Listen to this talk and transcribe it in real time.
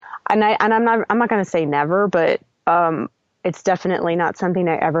I'm not going to say never, but it's definitely not something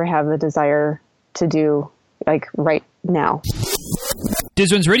I ever have the desire to do like right now.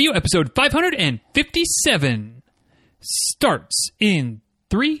 Diz Runs Radio, episode 557 starts in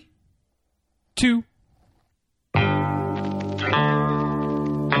 3, 2.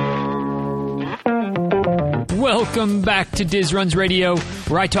 Welcome back to Diz Runs Radio,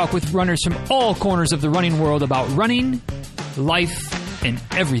 where I talk with runners from all corners of the running world about running, life, and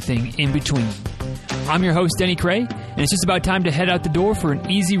everything in between. I'm your host, Denny Cray, and it's just about time to head out the door for an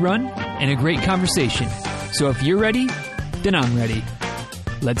easy run and a great conversation. So if you're ready, then I'm ready.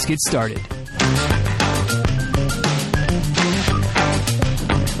 Let's get started.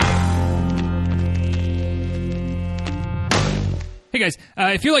 Hey guys,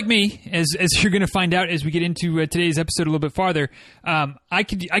 if you're like me, as you're going to find out as we get into today's episode a little bit farther, I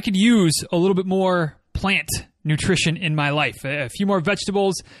could use a little bit more plant nutrition in my life. A few more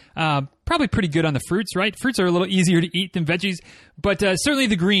vegetables, probably pretty good on the fruits, right? Fruits are a little easier to eat than veggies, but certainly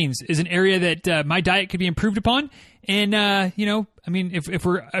the greens is an area that my diet could be improved upon. And if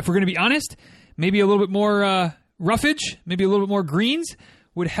we're going to be honest, maybe a little bit more roughage, maybe a little bit more greens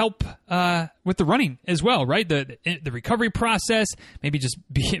would help with the running as well, right? The recovery process, maybe just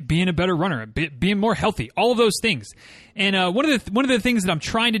being a better runner, being more healthy, all of those things. And one of the things that I'm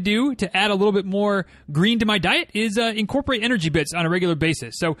trying to do to add a little bit more green to my diet is incorporate energy bits on a regular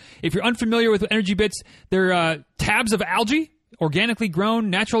basis. So if you're unfamiliar with energy bits, they're tabs of algae, organically grown,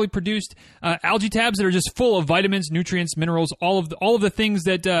 naturally produced algae tabs that are just full of vitamins, nutrients, minerals, all of the things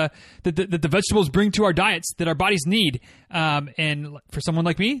that the vegetables bring to our diets that our bodies need. And for someone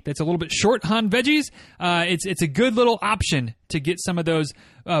like me that's a little bit short on veggies, it's a good little option to get some of those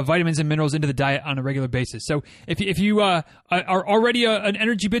vitamins and minerals into the diet on a regular basis. So if you are already an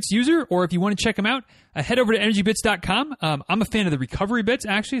Energy Bits user, or if you want to check them out, head over to energybits.com. I'm a fan of the recovery bits,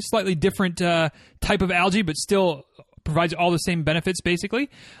 actually, a slightly different type of algae, but still provides all the same benefits, basically.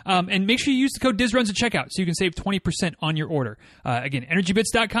 And make sure you use the code DizRuns at checkout so you can save 20% on your order. Again,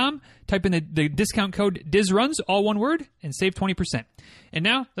 energybits.com, type in the discount code DizRuns, all one word, and save 20%. And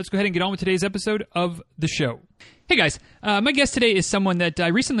now, let's go ahead and get on with today's episode of the show. Hey guys, my guest today is someone that I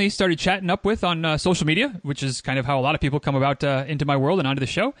recently started chatting up with on social media, which is kind of how a lot of people come about into my world and onto the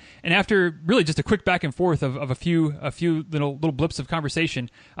show. And after really just a quick back and forth of a few little blips of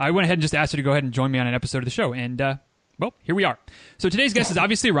conversation, I went ahead and just asked her to go ahead and join me on an episode of the show. And well, here we are. So today's guest is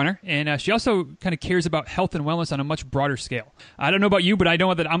obviously a runner, and she also kind of cares about health and wellness on a much broader scale. I don't know about you, but I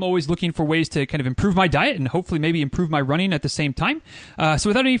know that I'm always looking for ways to kind of improve my diet and hopefully maybe improve my running at the same time. So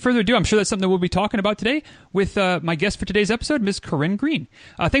without any further ado, I'm sure that's something that we'll be talking about today with my guest for today's episode, Ms. Corine Green.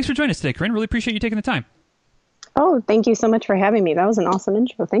 Thanks for joining us today, Corine. Really appreciate you taking the time. Oh, thank you so much for having me. That was an awesome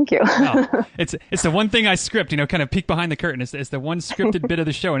intro. Thank you. Oh, it's the one thing I script, kind of peek behind the curtain. It's the one scripted bit of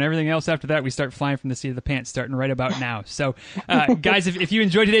the show, and everything else after that, we start flying from the seat of the pants, starting right about now. So, guys, if you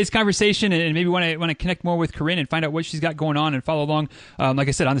enjoyed today's conversation and maybe want to connect more with Corine and find out what she's got going on and follow along, like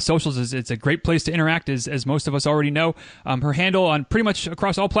I said, on the socials, it's a great place to interact, as most of us already know. Her handle on pretty much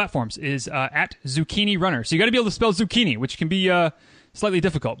across all platforms is at Zucchini Runner. So you got to be able to spell zucchini, which can be slightly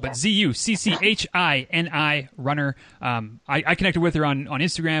difficult, but ZUCCHINI Runner. I connected with her on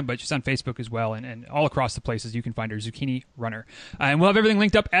Instagram, but she's on Facebook as well, and all across the places you can find her, Zucchini Runner. And we'll have everything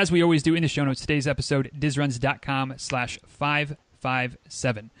linked up, as we always do, in the show notes. Today's episode,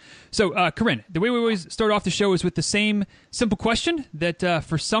 dizruns.com/557. So, Corine, the way we always start off the show is with the same simple question that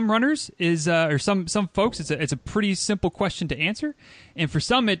for some runners is, or some folks, it's a pretty simple question to answer. And for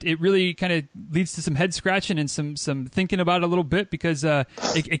some, it really kind of leads to some head scratching and some thinking about it a little bit, because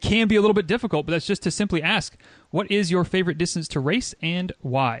it can be a little bit difficult, but that's just to simply ask, what is your favorite distance to race and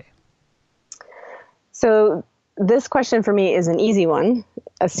why? So this question for me is an easy one.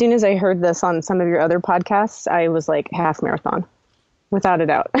 As soon as I heard this on some of your other podcasts, I was like, half marathon. Without a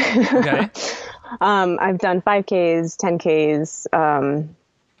doubt. Okay. I've done 5Ks, 10Ks,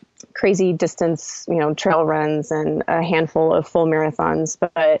 crazy distance, trail runs, and a handful of full marathons.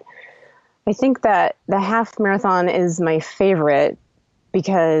 But I think that the half marathon is my favorite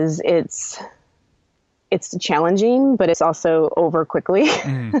because it's challenging, but it's also over quickly.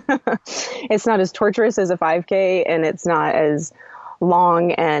 It's not as torturous as a 5K, and it's not as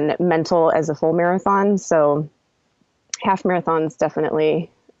long and mental as a full marathon. So half marathon's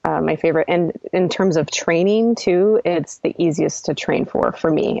definitely my favorite. And in terms of training too, it's the easiest to train for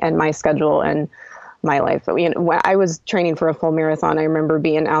me and my schedule and my life. When I was training for a full marathon, I remember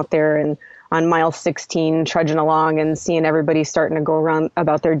being out there and on mile 16, trudging along and seeing everybody starting to go around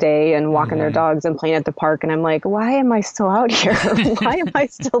about their day and walking their dogs and playing at the park. And I'm like, why am I still out here? Why am I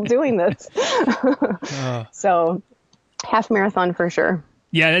still doing this? So half marathon for sure.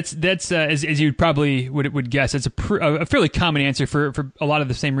 Yeah, that's as you probably would guess, it's a fairly common answer for a lot of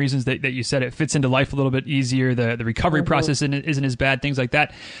the same reasons that you said. It fits into life a little bit easier. The recovery process isn't as bad, things like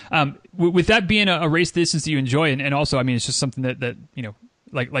that. With that being a race distance that you enjoy, and also, I mean, it's just something that you know,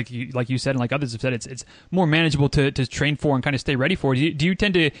 like you said, and like others have said, it's more manageable to train for and kind of stay ready for. Do you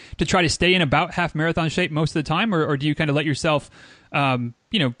tend to try to stay in about half marathon shape most of the time, or do you kind of let yourself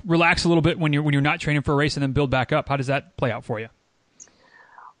relax a little bit when you're not training for a race and then build back up? How does that play out for you?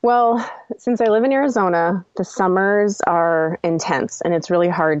 Well, since I live in Arizona, the summers are intense and it's really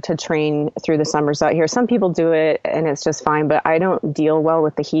hard to train through the summers out here. Some people do it and it's just fine, but I don't deal well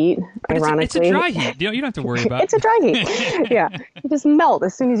with the heat, but ironically. It's a dry heat. You don't have to worry about it. It's a dry heat. Yeah. You just melt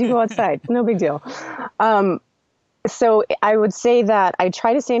as soon as you go outside. No big deal. So I would say that I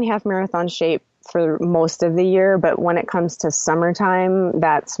try to stay in half marathon shape for most of the year, but when it comes to summertime,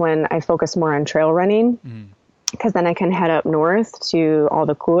 that's when I focus more on trail running. Because then I can head up north to all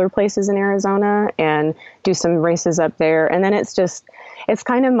the cooler places in Arizona and do some races up there. And then it's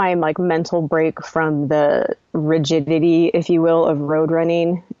kind of my like mental break from the rigidity, if you will, of road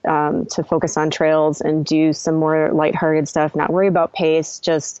running, to focus on trails and do some more lighthearted stuff, not worry about pace,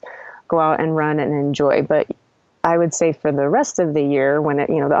 just go out and run and enjoy. But I would say for the rest of the year, when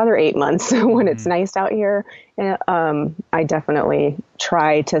the other 8 months, when it's nice out here, I definitely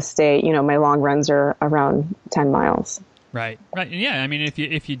try to stay, my long runs are around 10 miles. Right. Yeah. I mean, if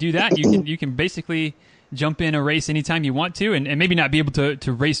you do that, you can basically jump in a race anytime you want to, and maybe not be able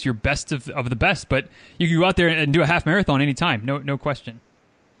to race your best of the best, but you can go out there and do a half marathon anytime. No question.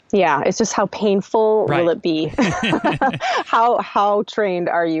 Yeah, it's just how painful will it be? How trained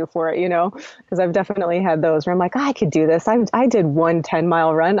are you for it, Because I've definitely had those where I'm like, I could do this. I did one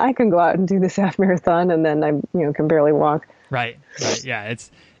 10-mile run. I can go out and do this half marathon, and then I can barely walk. Right. Yeah,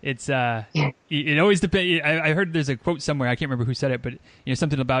 it always depends. I heard there's a quote somewhere, I can't remember who said it, but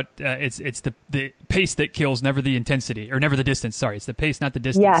something about it's the pace that kills, never the intensity, or never the distance. Sorry, it's the pace, not the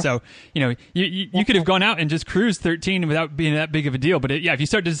distance. Yes. So you could have gone out and just cruised 13 without being that big of a deal. But if you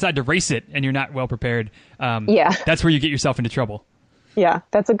start to decide to race it and you're not well prepared, that's where you get yourself into trouble. Yeah,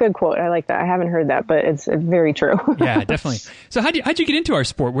 that's a good quote. I like that. I haven't heard that, but it's very true. Yeah, definitely. So how'd you get into our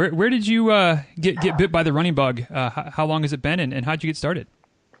sport? Where did you get bit by the running bug? How long has it been, and how'd you get started?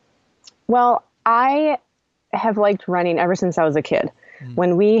 Well, I have liked running ever since I was a kid.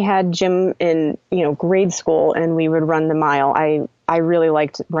 When we had gym in, grade school and we would run the mile, I really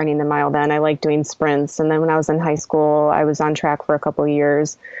liked running the mile then. I liked doing sprints. And then when I was in high school, I was on track for a couple of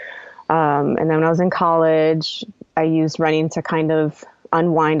years. And then when I was in college, I used running to kind of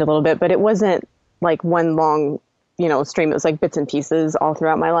unwind a little bit, but it wasn't like one long, stream. It was like bits and pieces all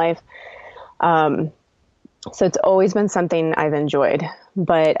throughout my life. So it's always been something I've enjoyed,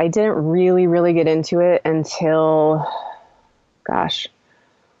 but I didn't really, really get into it until,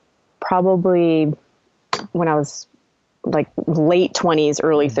 probably when I was like late 20s,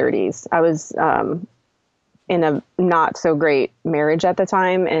 early 30s. I was in a not so great marriage at the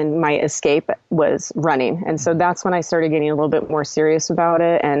time, and my escape was running. And so that's when I started getting a little bit more serious about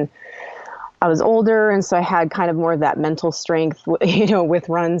it. And I was older, and so I had kind of more of that mental strength, with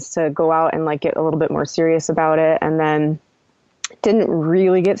runs to go out and like get a little bit more serious about it. And then didn't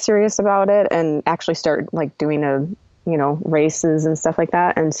really get serious about it and actually start like doing races and stuff like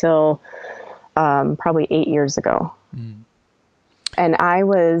that until probably 8 years ago. And I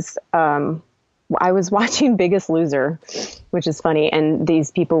was watching Biggest Loser, which is funny. And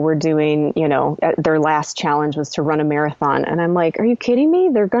these people were doing, their last challenge was to run a marathon. And I'm like, are you kidding me?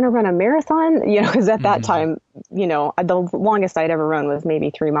 They're going to run a marathon? Because at that time, the longest I'd ever run was maybe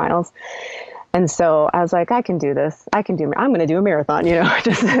 3 miles. And so I was like, I can do this. I'm going to do a marathon,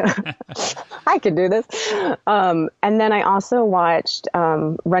 I can do this. And then I also watched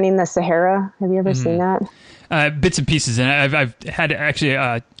Running the Sahara. Have you ever seen that? Bits and pieces. And I've had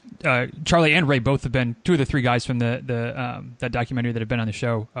actually, Charlie and Ray both have been two of the three guys from that documentary that have been on the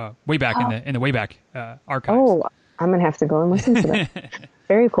show way back in the Wayback archives. Oh, I'm going to have to go and listen to that.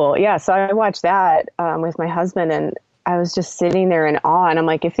 Very cool. Yeah. So I watched that with my husband, and I was just sitting there in awe. And I'm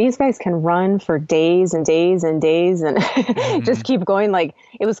like, if these guys can run for days and days and days and just keep going, like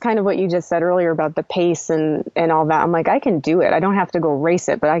it was kind of what you just said earlier about the pace and all that. I'm like, I can do it. I don't have to go race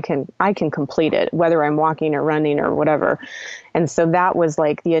it, but I can complete it, whether I'm walking or running or whatever. And so that was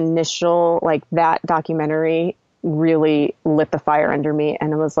like the initial, like that documentary really lit the fire under me.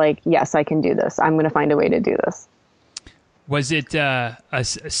 And it was like, yes, I can do this. I'm going to find a way to do this. Was it a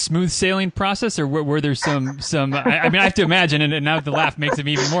smooth sailing process, or were there some? I mean, I have to imagine, and now the laugh makes it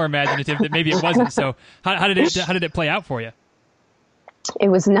even more imaginative that maybe it wasn't. So, how did it play out for you? It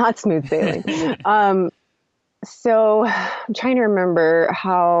was not smooth sailing. So I'm trying to remember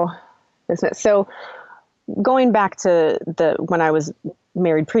how this went. So going back to when I was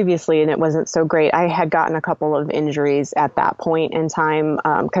married previously and it wasn't so great, I had gotten a couple of injuries at that point in time,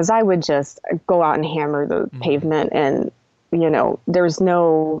 because I would just go out and hammer the pavement, and there was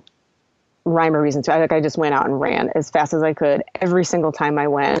no rhyme or reason to. I just went out and ran as fast as I could every single time I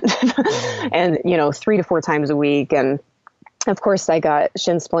went, and 3 to 4 times a week. And of course, I got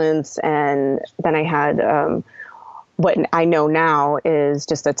shin splints, and then I had what I know now is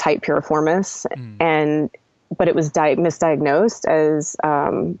just a tight piriformis, but it was misdiagnosed as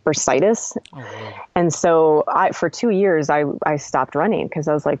bursitis. Oh, wow. And so for 2 years, I stopped running because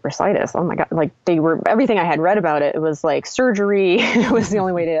I was like, bursitis, oh my God, like everything I had read about it, it was like surgery. It was the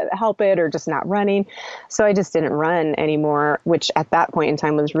only way to help it, or just not running. So I just didn't run anymore, which at that point in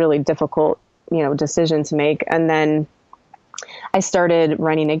time was really difficult, decision to make. And then I started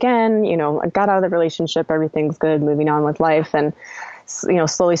running again, I got out of the relationship, everything's good, moving on with life, and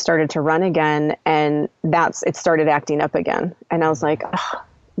slowly started to run again, and it started acting up again. And I was like, oh,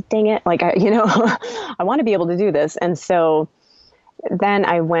 dang it. Like, I want to be able to do this. And so then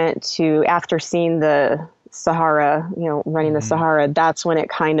I went to, after seeing the Sahara, running the Sahara, that's when it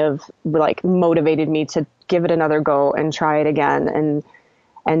kind of like motivated me to give it another go and try it again,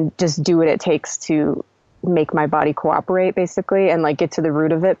 and just do what it takes to make my body cooperate, basically, and like get to the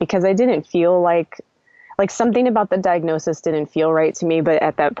root of it, because I didn't feel like something about the diagnosis didn't feel right to me. But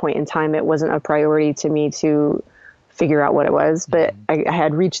at that point in time, it wasn't a priority to me to figure out what it was. But I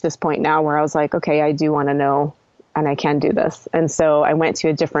had reached this point now where I was like, okay, I do want to know, and I can do this. And so I went to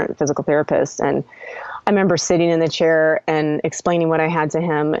a different physical therapist, and I remember sitting in the chair and explaining what I had to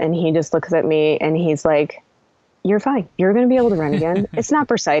him. And he just looks at me and he's like, you're fine. You're going to be able to run again. It's not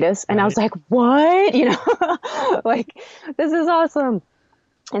bursitis. And I was like, what? Like, this is awesome.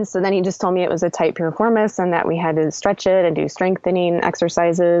 And so then he just told me it was a tight piriformis, and that we had to stretch it and do strengthening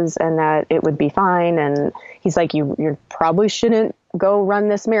exercises, and that it would be fine. And he's like, you probably shouldn't go run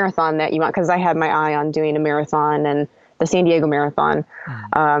this marathon that you want. Cause I had my eye on doing a marathon, and the San Diego marathon,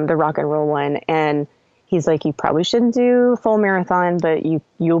 the rock and roll one. And he's like, you probably shouldn't do full marathon, but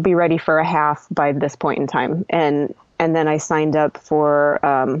you'll be ready for a half by this point in time. And then I signed up for,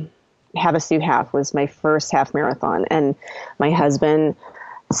 Havasu half was my first half marathon. And my husband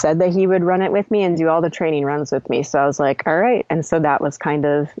said that he would run it with me and do all the training runs with me. So I was like, all right. And so that was kind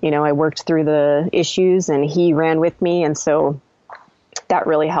of, I worked through the issues and he ran with me. And so that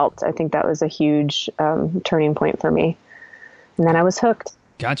really helped. I think that was a huge turning point for me. And then I was hooked.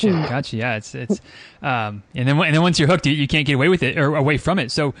 Gotcha. Yeah, it's and then once you're hooked, you can't get away with it or away from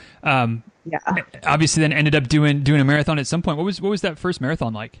it. So obviously, then ended up doing a marathon at some point. What was that first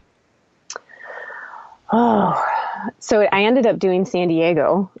marathon like? Oh, so I ended up doing San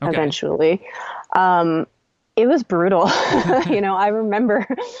Diego eventually. It was brutal. I remember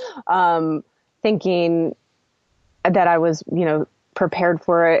thinking that I was, prepared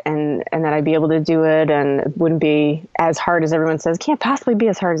for it, and that I'd be able to do it, and it wouldn't be as hard as everyone says. Can't possibly be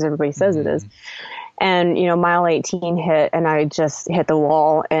as hard as everybody says it is. And, mile 18 hit, and I just hit the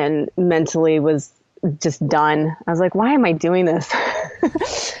wall and mentally was just done. I was like, why am I doing this?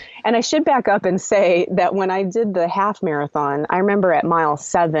 And I should back up and say that when I did the half marathon, I remember at mile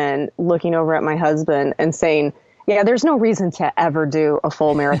 7 looking over at my husband and saying, yeah, there's no reason to ever do a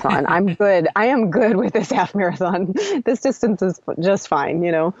full marathon. I'm good. I am good with this half marathon. This distance is just fine,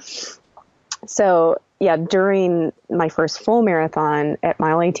 So yeah, during my first full marathon at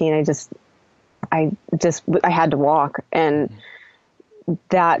mile 18, I had to walk. And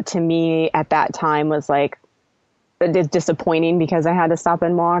that to me at that time was like, disappointing because I had to stop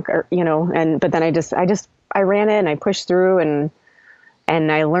and walk, but then I ran it and I pushed through and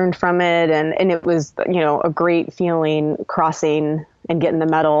I learned from it. And it was, a great feeling crossing and getting the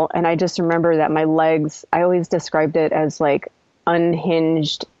medal. And I just remember that my legs, I always described it as like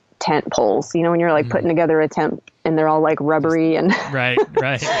unhinged tent poles, when you're like putting together a tent and they're all like rubbery and right.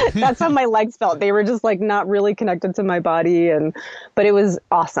 That's how my legs felt. They were just like not really connected to my body. But it was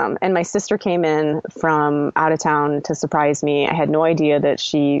awesome. And my sister came in from out of town to surprise me. I had no idea that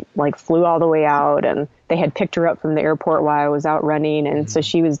she like flew all the way out, and they had picked her up from the airport while I was out running. And so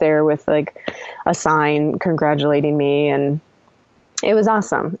she was there with like a sign congratulating me, and it was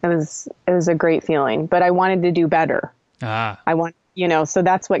awesome. It was a great feeling, but I wanted to do better. So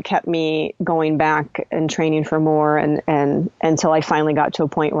that's what kept me going back and training for more, and until I finally got to a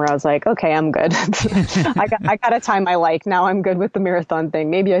point where I was like, okay, I'm good. I got a time I like. Now I'm good with the marathon thing.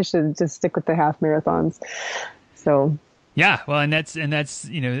 Maybe I should just stick with the half marathons. So Yeah, well, and that's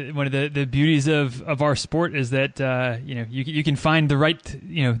one of the beauties of our sport is that you can find the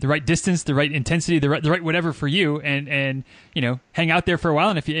right distance, the right intensity, the right whatever for you, and hang out there for a while.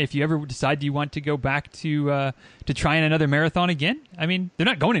 And if you ever decide you want to go back to trying another marathon again, I mean, they're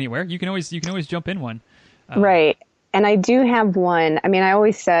not going anywhere. You can always jump in one. Right, and I do have one. I mean, I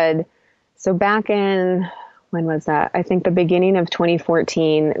always said so back in. When was that? I think the beginning of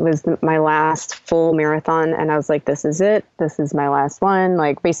 2014 was my last full marathon. And I was like, this is it. This is my last one.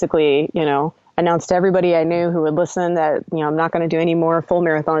 Like basically, announced to everybody I knew who would listen that, I'm not going to do any more full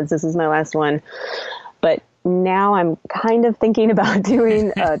marathons. This is my last one. But now I'm kind of thinking about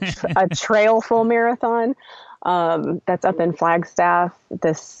doing a trail full marathon. That's up in Flagstaff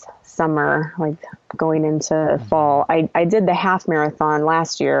this summer, like going into fall. I did the half marathon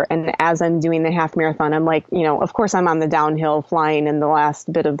last year. And as I'm doing the half marathon, I'm like, of course I'm on the downhill flying in the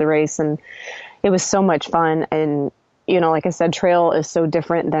last bit of the race. And it was so much fun. And, like I said, trail is so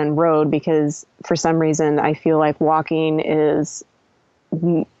different than road because for some reason I feel like walking is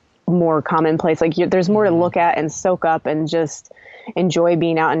more commonplace. Like there's more to look at and soak up and just enjoy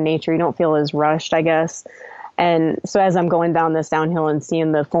being out in nature. You don't feel as rushed, I guess. And so as I'm going down this downhill and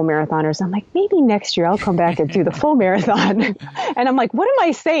seeing the full marathoners, I'm like, maybe next year I'll come back and do the full marathon. And I'm like, what am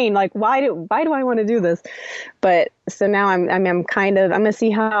I saying? Like, why do I want to do this? But so now I'm going to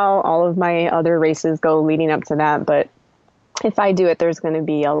see how all of my other races go leading up to that. But if I do it, there's going to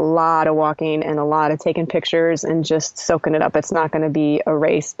be a lot of walking and a lot of taking pictures and just soaking it up. It's not going to be a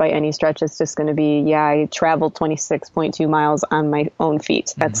race by any stretch. It's just going to be, I traveled 26.2 miles on my own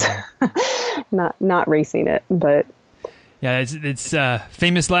feet. That's not racing it, but. Yeah, it's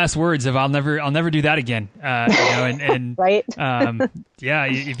famous last words of I'll never do that again. And right. Yeah,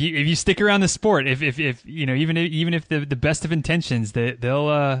 if you stick around the sport, if even if the best of intentions,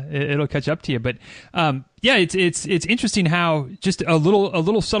 it'll catch up to you. But yeah, it's interesting how just a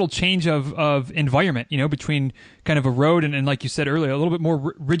little subtle change of environment, between kind of a road and like you said earlier, a little bit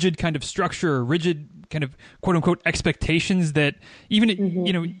more rigid kind of structure, rigid kind of quote unquote expectations that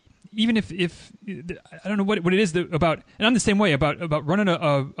even even if I don't know what it is about, and I'm the same way about running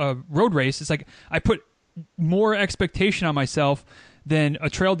a road race. It's like I put more expectation on myself than a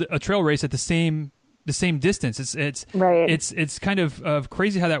trail race at the same distance. It's right. It's kind of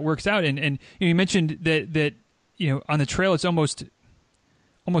crazy how that works out. And you mentioned that on the trail it's almost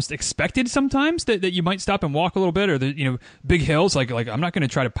expected sometimes that you might stop and walk a little bit, or the big hills. Like I'm not going to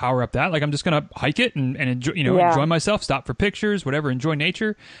try to power up that. Like I'm just going to hike it and enjoy enjoy myself, stop for pictures, whatever, enjoy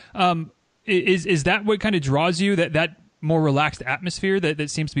nature. Is that what kind of draws you, that more relaxed atmosphere that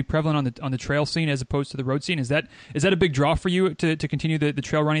seems to be prevalent on the trail scene as opposed to the road scene? Is that a big draw for you to continue the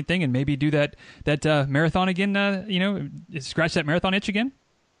trail running thing and maybe do that marathon again? Scratch that marathon itch again.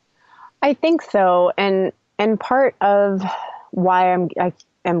 I think so, and part of why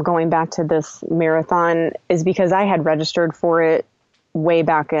I'm going back to this marathon is because I had registered for it way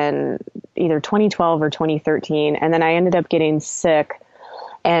back in either 2012 or 2013. And then I ended up getting sick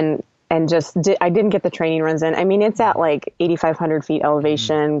and I didn't get the training runs in. I mean, it's at like 8,500 feet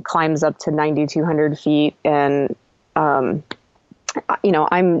elevation, climbs up to 9,200 feet. And, I'm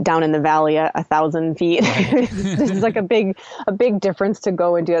down in the valley at 1,000 feet. It's like a big difference to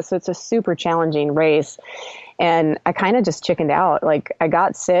go and do it. So it's a super challenging race. And I kind of just chickened out. Like I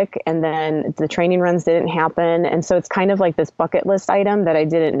got sick and then the training runs didn't happen. And so it's kind of like this bucket list item that I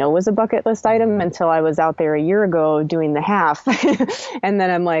didn't know was a bucket list item until I was out there a year ago doing the half. And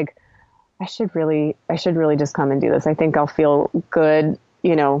then I'm like, I should really just come and do this. I think I'll feel good.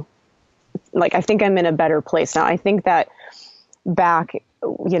 Like I think I'm in a better place now. I think that back,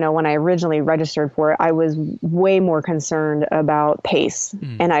 when I originally registered for it, I was way more concerned about pace.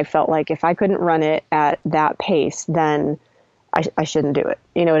 And I felt like if I couldn't run it at that pace, then I shouldn't do it.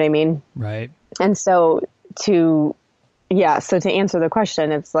 You know what I mean? Right. And so to answer the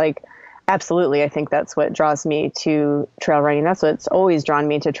question, it's like, absolutely. I think that's what draws me to trail running. That's what's always drawn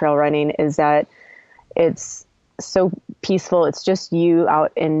me to trail running, is that it's so peaceful. It's just you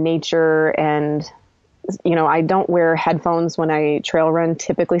out in nature. And I don't wear headphones when I trail run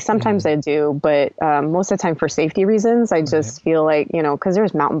typically. Sometimes I do, but most of the time for safety reasons, I just feel like, because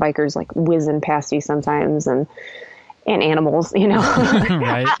there's mountain bikers like whizzing past you sometimes and animals,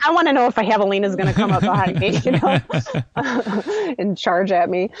 Right. I want to know if a javelina is going to come up behind me, and charge at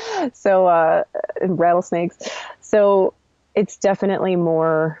me. So, and rattlesnakes. So it's definitely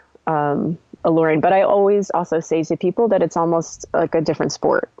more alluring. But I always also say to people that it's almost like a different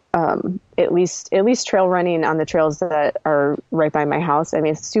sport. At least trail running on the trails that are right by my house. I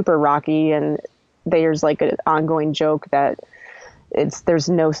mean, it's super rocky, and there's like an ongoing joke that, there's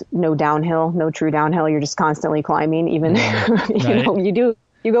no downhill, no true downhill. You're just constantly climbing, even,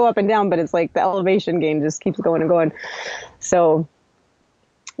 you go up and down, but it's like the elevation gain just keeps going and going. So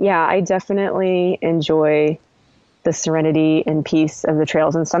yeah, I definitely enjoy the serenity and peace of the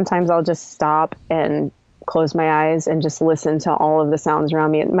trails. And sometimes I'll just stop and close my eyes and just listen to all of the sounds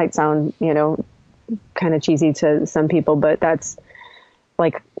around me. It might sound, kind of cheesy to some people, but that's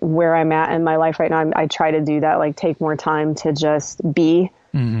like where I'm at in my life right now. I try to do that, like take more time to just be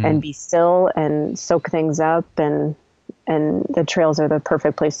and be still and soak things up. And the trails are the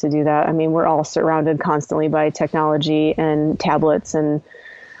perfect place to do that. I mean, we're all surrounded constantly by technology and tablets and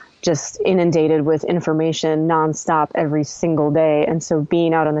just inundated with information nonstop every single day. And so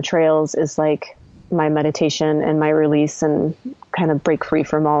being out on the trails is like my meditation and my release and kind of break free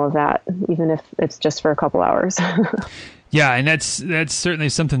from all of that, even if it's just for a couple hours. Yeah. And that's certainly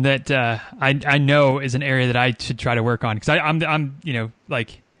something that, I know is an area that I should try to work on. Cause I'm,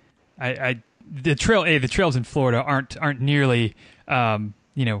 the trails in Florida aren't nearly,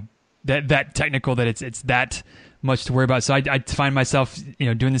 that technical, that it's that much to worry about. So I find myself,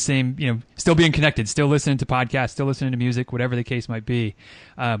 doing the same, still being connected, still listening to podcasts, still listening to music, whatever the case might be.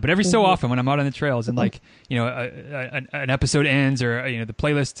 But every so often when I'm out on the trails and an episode ends or, the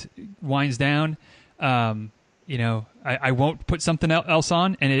playlist winds down, I won't put something else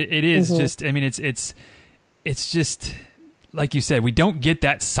on. And it is just, I mean, it's just, like you said, we don't get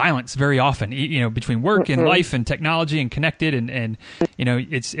that silence very often, between work and life and technology and connected. And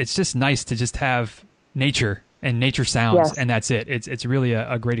it's just nice to just have nature and nature sounds, and that's it. It's really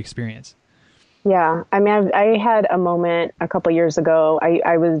a great experience. Yeah. I mean, I had a moment a couple years ago.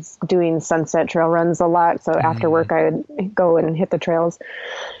 I was doing sunset trail runs a lot. So after work, I would go and hit the trails.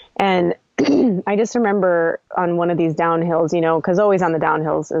 And I just remember on one of these downhills, because always on the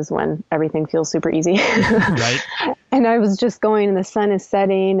downhills is when everything feels super easy. Right. And I was just going and the sun is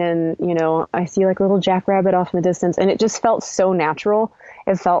setting and, I see like a little jackrabbit off in the distance and it just felt so natural.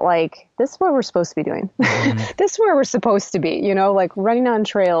 It felt like this is what we're supposed to be doing. This is where we're supposed to be, like running on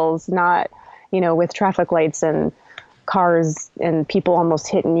trails, not, with traffic lights and cars and people almost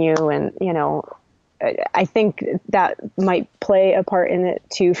hitting you. And, I think that might play a part in it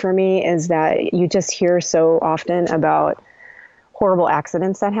too for me, is that you just hear so often about horrible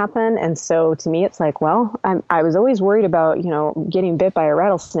accidents that happen. And so to me, it's like, well, I was always worried about, getting bit by a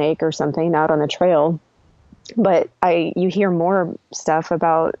rattlesnake or something out on the trail. But you hear more stuff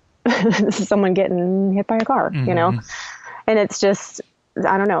about someone getting hit by a car, and it's just,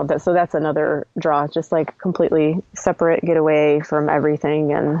 I don't know. So that's another draw, just like completely separate, get away from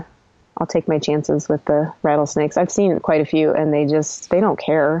everything. And I'll take my chances with the rattlesnakes. I've seen quite a few and they don't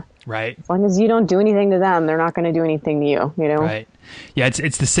care. Right. As long as you don't do anything to them, they're not going to do anything to you, Right. Yeah.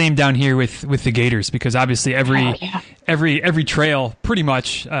 It's the same down here with the gators, because obviously every trail pretty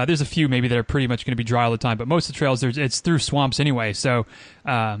much, there's a few maybe that are pretty much going to be dry all the time, but most of the trails it's through swamps anyway. So,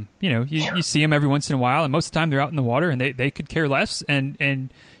 you see them every once in a while, and most of the time they're out in the water and they could care less. And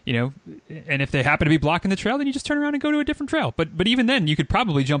if they happen to be blocking the trail, then you just turn around and go to a different trail. But even then, you could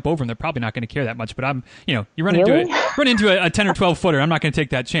probably jump over them. They're probably not going to care that much. But you run into a 10 or 12 footer. I'm not going to take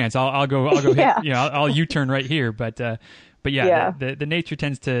that chance. I'll go hit, I'll U-turn right here. But the nature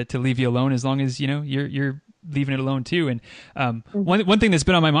tends to leave you alone as long as, you're leaving it alone too. And one thing that's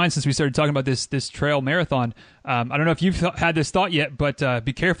been on my mind since we started talking about this trail marathon, I don't know if you've had this thought yet, but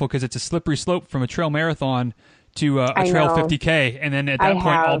be careful, because it's a slippery slope from a trail marathon to a trail 50K. And then at that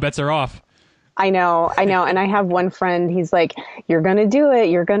point, all bets are off. I know. And I have one friend, he's like, you're going to do it.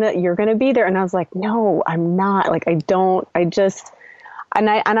 You're going to be there. And I was like, no, I'm not. Like, I'm not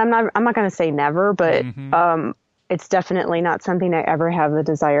going to say never, but it's definitely not something I ever have the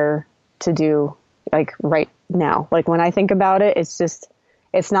desire to do, like right now. Like when I think about it,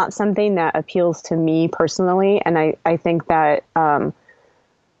 it's not something that appeals to me personally. And I think that,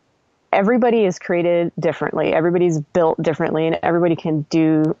 everybody is created differently. Everybody's built differently, and everybody can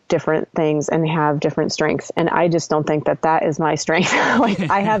do different things and have different strengths. And I just don't think that is my strength. Like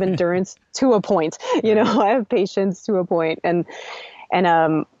I have endurance to a point, I have patience to a point. And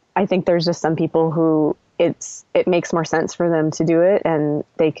I think there's just some people who it makes more sense for them to do it, and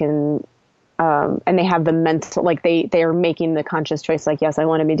they can, and they have the mental, like they are making the conscious choice. Like, yes, I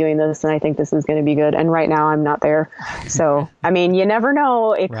want to be doing this and I think this is going to be good. And right now I'm not there. So, I mean, you never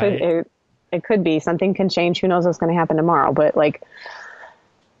know. It could be something can change. Who knows what's going to happen tomorrow? But like,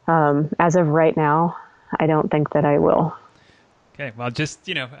 as of right now, I don't think that I will. Okay. Well, just,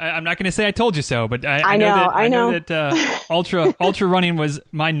 I'm not going to say I told you so, but I know that ultra running was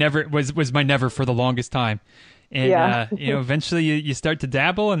my never for the longest time. And, eventually you start to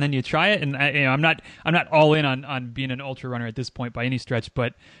dabble and then you try it. And I'm not all in on being an ultra runner at this point by any stretch,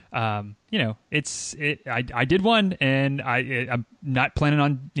 but, I did one and I'm not planning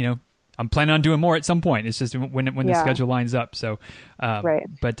on, I'm planning on doing more at some point. It's just when the schedule lines up. So, right.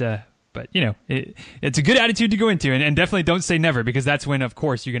 But it's a good attitude to go into, and definitely don't say never, because that's when, of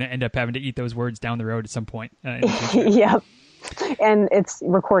course, you're going to end up having to eat those words down the road at some point. Yeah. And it's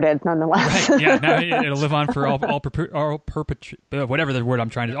recorded nonetheless. Right. Yeah. No, it'll live on for all whatever the word I'm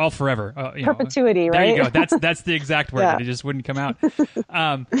trying to, all forever. Perpetuity, right? There you go. That's the exact word. It just wouldn't come out.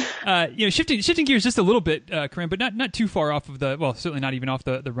 Shifting gears just a little bit, Corine, but not too far off of certainly not even off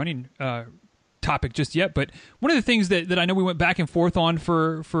the running topic just yet. But one of the things that I know we went back and forth on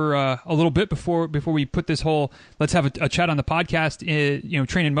for a little bit before we put this whole let's have a chat on the podcast,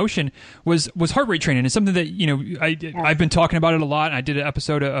 Train in Motion, was heart rate training. It's something that I've been talking about it a lot. And I did an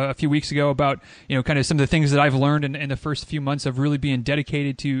episode a few weeks ago about kind of some of the things that I've learned in the first few months of really being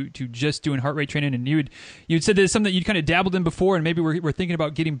dedicated to just doing heart rate training. And you'd said that it's something that you'd kind of dabbled in before, and maybe we're thinking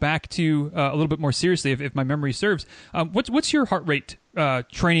about getting back to a little bit more seriously if my memory serves. What's your heart rate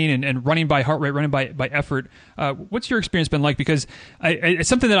training and running by heart rate, running by effort? What's your experience been like? Because it's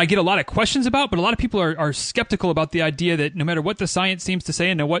something that I get a lot of questions about, but a lot of people are skeptical about the idea that no matter what the science seems to say,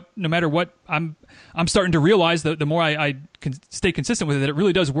 and no matter what I'm starting to realize, the more I can stay consistent with it, that it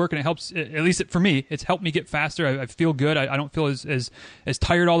really does work, and it helps. At least for me, it's helped me get faster. I feel good. I don't feel as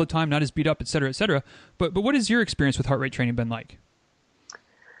tired all the time, not as beat up, et cetera, et cetera. But what has your experience with heart rate training been like?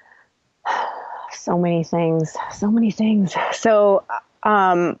 So many things. So,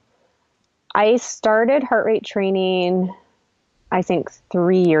 I started heart rate training, I think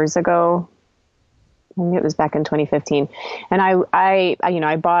 3 years ago. I think it was back in 2015. And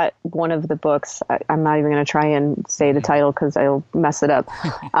I bought one of the books. I'm not even going to try and say the title because I'll mess it up.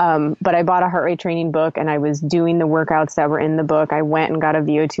 But I bought a heart rate training book, and I was doing the workouts that were in the book. I went and got a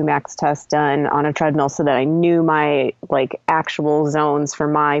VO2 max test done on a treadmill so that I knew my actual zones for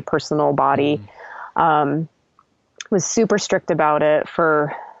my personal body. Was super strict about it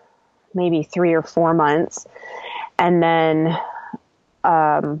for maybe 3 or 4 months. And then,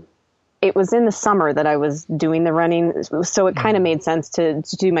 it was in the summer that I was doing the running. So it kind of made sense to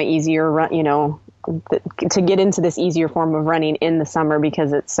do my easier run, to get into this easier form of running in the summer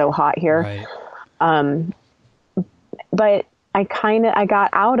because it's so hot here. Right. But I got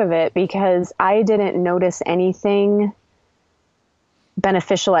out of it because I didn't notice anything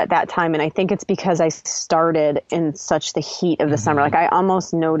beneficial at that time. And I think it's because I started in such the heat of the summer. I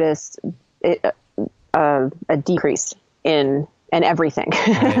almost noticed a decrease in everything.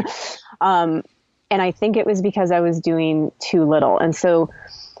 Right. And I think it was because I was doing too little. And so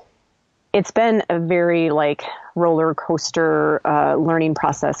it's been a very roller coaster learning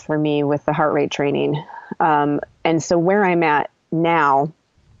process for me with the heart rate training. And so where I'm at now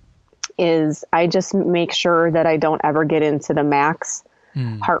is I just make sure that I don't ever get into the max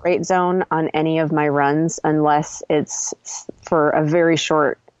heart rate zone on any of my runs unless it's for a very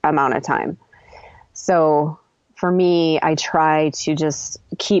short amount of time. So for me, I try to just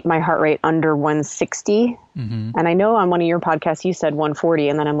keep my heart rate under 160. And I know on one of your podcasts, you said 140.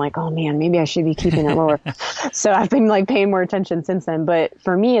 And then I'm like, oh man, maybe I should be keeping it lower. So I've been paying more attention since then. But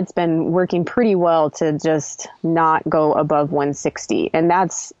for me, it's been working pretty well to just not go above 160. And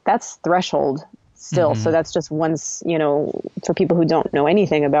that's threshold still. So that's just once, for people who don't know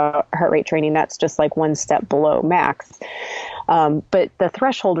anything about heart rate training, that's just one step below max. But the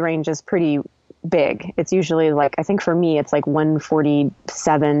threshold range is pretty big. It's usually I think for me, it's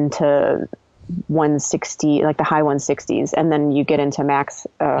 147 to 160, the high 160s. And then you get into max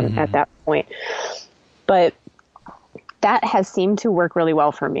at that point. But that has seemed to work really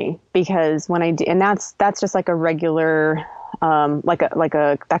well for me because when I do, and that's just a regular,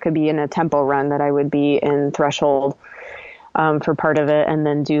 that could be in a tempo run that I would be in threshold for part of it, and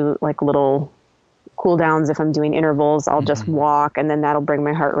then do little cool downs. If I'm doing intervals, I'll just walk, and then that'll bring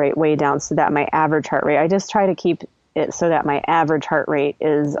my heart rate way down so that my average heart rate, I just try to keep it so that my average heart rate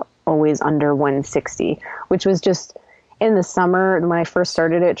is always under 160, which was just in the summer when I first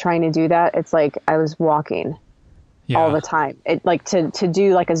started it, trying to do that. It's I was walking all the time. It to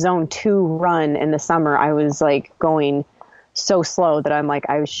do a zone 2 run in the summer, I was going so slow that I'm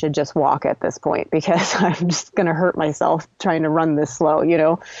I should just walk at this point because I'm just going to hurt myself trying to run this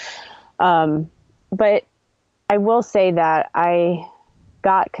slow, But I will say that I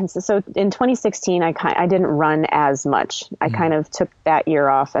got so in 2016, I didn't run as much. I kind of took that year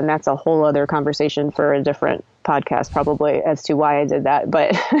off, and that's a whole other conversation for a different podcast, probably, as to why I did that.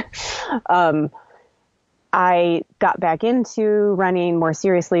 But I got back into running more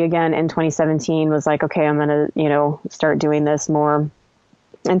seriously again in 2017, was like, okay, I'm going to, start doing this more.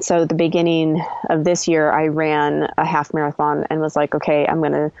 And so at the beginning of this year, I ran a half marathon and was like, okay, I'm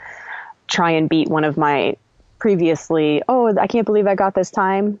going to try and beat one of my previously, I can't believe I got this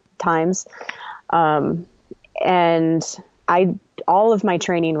times. And all of my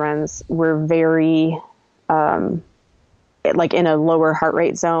training runs were very, like in a lower heart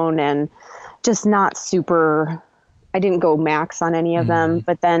rate zone and just not super, I didn't go max on any of them,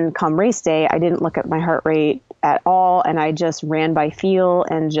 but then come race day, I didn't look at my heart rate at all. And I just ran by feel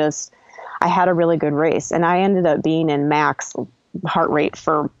and I had a really good race, and I ended up being in max heart rate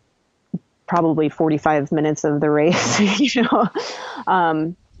for probably 45 minutes of the race,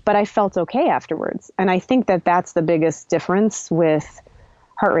 but I felt okay afterwards. And I think that that's the biggest difference with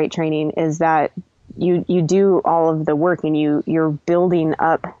heart rate training, is that you do all of the work and you're building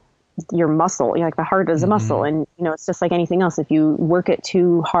up your muscle. Like the heart is a muscle, and it's just like anything else. If you work it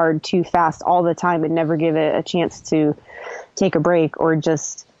too hard, too fast all the time and never give it a chance to take a break or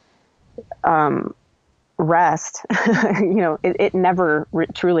just rest, it never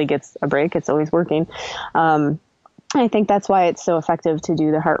truly gets a break. It's always working. I think that's why it's so effective to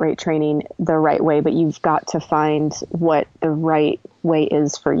do the heart rate training the right way, but you've got to find what the right way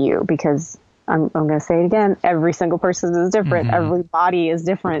is for you, because I'm going to say it again, every single person is different. Every body is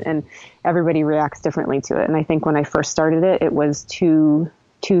different, and everybody reacts differently to it. And I think when I first started it was too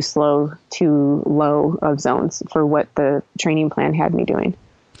slow, too low of zones for what the training plan had me doing.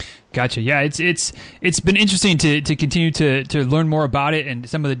 Gotcha. Yeah, it's been interesting to continue to learn more about it, and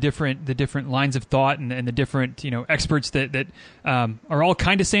some of the different lines of thought and the different experts that are all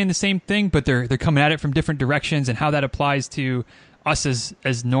kind of saying the same thing, but they're coming at it from different directions, and how that applies to us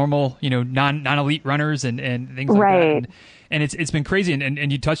as normal non-elite runners and things like that. And it's been crazy,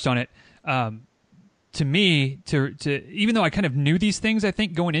 and you touched on it. To me, to even though I kind of knew these things, I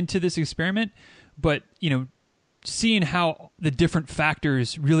think going into this experiment, but seeing how the different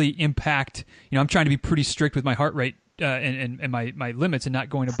factors really impact, I'm trying to be pretty strict with my heart rate and my limits and not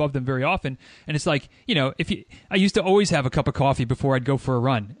going above them very often. And it's like, I used to always have a cup of coffee before I'd go for a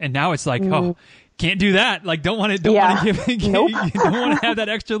run. And now it's like, can't do that. Like, don't want to Nope. you don't want to have that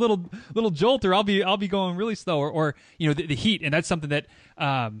extra little jolt, or I'll be going really slow, or the heat. And that's something that,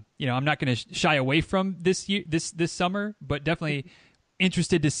 I'm not going to shy away from this summer, but definitely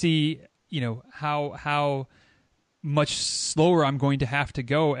interested to see, how much slower I'm going to have to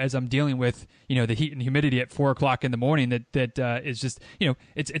go as I'm dealing with, the heat and humidity at 4:00 in the morning. That is just,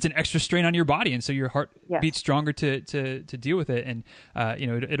 it's an extra strain on your body, and so your heart beats stronger to deal with it. And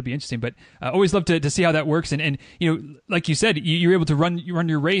it'll be interesting. But always love to see how that works. And like you said, you're able to run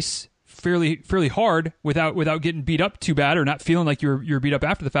your race fairly hard without getting beat up too bad, or not feeling like you're beat up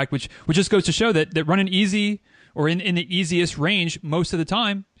after the fact, which just goes to show that running easy, or in the easiest range most of the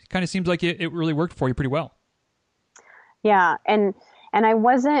time, kind of seems like it really worked for you pretty well. Yeah. And I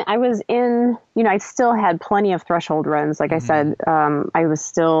was in, I still had plenty of threshold runs. Like I said, I was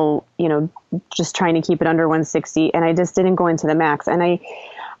still, just trying to keep it under 160, and I just didn't go into the max. And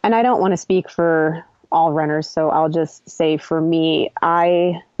I don't want to speak for all runners, so I'll just say for me,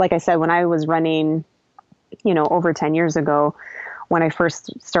 like I said, when I was running, over 10 years ago, when I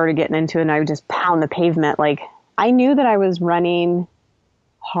first started getting into it, and I would just pound the pavement, like I knew that I was running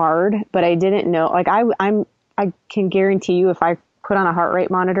hard, but I didn't know, like I can guarantee you, if I put on a heart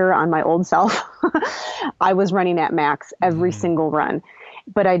rate monitor on my old self, I was running at max every single run,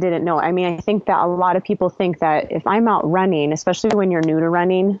 but I didn't know. I mean, I think that a lot of people think that if I'm out running, especially when you're new to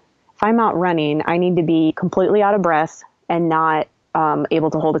running, if I'm out running, I need to be completely out of breath and not able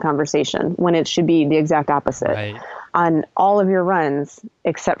to hold a conversation, when it should be the exact opposite. Right. On all of your runs,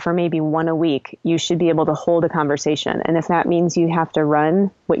 except for maybe one a week, you should be able to hold a conversation. And if that means you have to run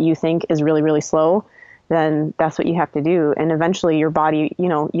what you think is really, really slow, then that's what you have to do. And eventually your body,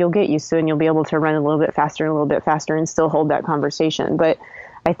 you'll get used to it, and you'll be able to run a little bit faster and still hold that conversation. But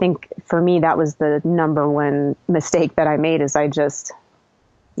I think for me, that was the number one mistake that I made, is I just,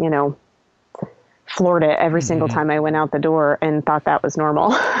 floored it every single time I went out the door and thought that was normal,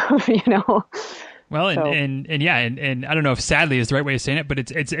 Well, and I don't know if sadly is the right way of saying it, but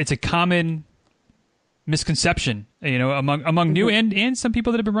it's a common misconception, among new and some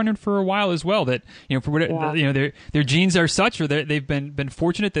people that have been running for a while as well, that for what their genes are such, or they've been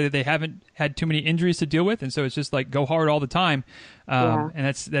fortunate that they haven't had too many injuries to deal with, and so it's just like go hard all the time, and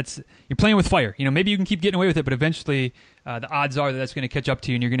that's you're playing with fire. Maybe you can keep getting away with it, but eventually the odds are that that's going to catch up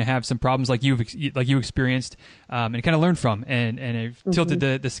to you, and you're going to have some problems like you experienced, and kind of learn from, and have tilted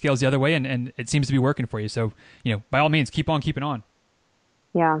the scales the other way, and it seems to be working for you. So by all means, keep on keeping on.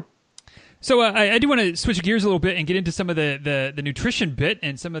 Yeah. So I do want to switch gears a little bit and get into some of the nutrition bit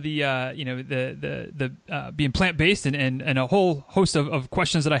and some of the the being plant based and a whole host of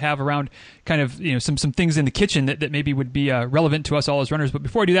questions that I have around kind of some things in the kitchen that maybe would be relevant to us all as runners. But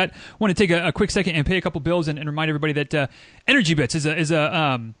before I do that, I want to take a quick second and pay a couple bills and remind everybody that Energy Bits is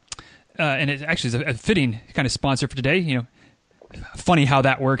a and it actually is a fitting kind of sponsor for today. Funny how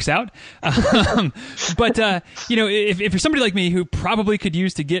that works out. But if you're somebody like me who probably could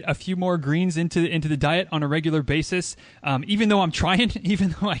use to get a few more greens into the diet on a regular basis, even though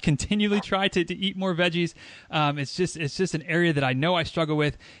I continually try to eat more veggies, it's just an area that I know I struggle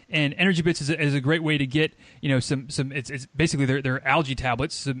with. And Energy Bits is a great way to get, it's basically they're algae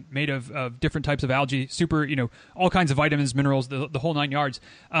tablets made of different types of algae, super, all kinds of vitamins, minerals, the whole 9 yards.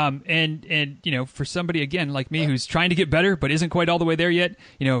 And for somebody again like me who's trying to get better but isn't quite all the way there yet,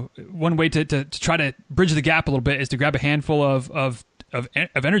 one way to try to bridge the gap a little bit is to grab a handful of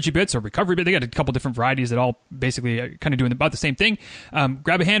Energy Bits or Recovery Bits. They got a couple different varieties that all basically are kind of doing about the same thing.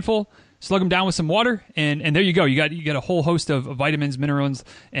 Grab a handful, slug them down with some water, and there you go. You got a whole host of vitamins, minerals,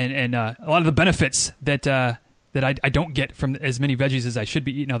 and a lot of the benefits that I don't get from as many veggies as I should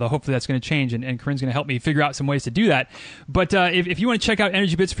be eating, although hopefully that's going to change, and Corine's going to help me figure out some ways to do that. But if you want to check out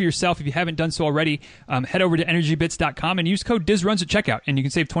Energy Bits for yourself, if you haven't done so already, head over to energybits.com and use code DIZRUNS at checkout, and you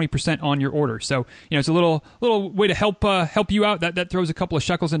can save 20% on your order. So, it's a little way to help you out. That throws a couple of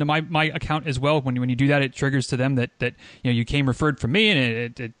shekels into my account as well. When you do that, it triggers to them that you came referred from me,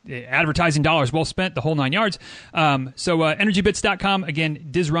 and advertising dollars well spent, the whole 9 yards. So energybits.com, again,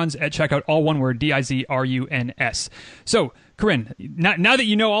 DIZRUNS at checkout, all one word, DIZRUNS. So, Corine, now that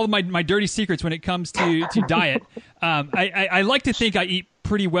you know all of my dirty secrets when it comes to diet, I like to think I eat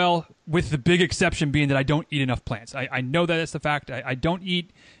pretty well, with the big exception being that I don't eat enough plants. I know that that's the fact. I don't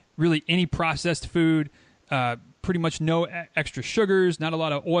eat really any processed food, pretty much no extra sugars, not a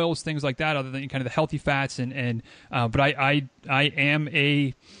lot of oils, things like that, other than kind of the healthy fats. But I am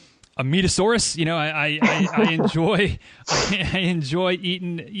a meatosaurus. I enjoy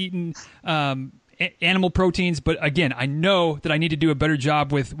eating animal proteins, but again, I know that I need to do a better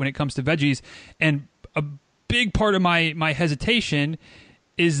job when it comes to veggies. And a big part of my hesitation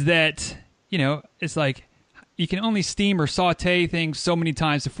is that, it's like you can only steam or saute things so many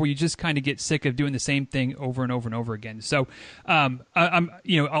times before you just kind of get sick of doing the same thing over and over and over again. So, I'll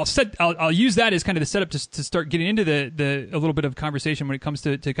use that as kind of the setup to start getting into a little bit of conversation when it comes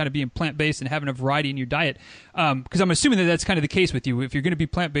to kind of being plant-based and having a variety in your diet. Because I'm assuming that that's kind of the case with you. If you're going to be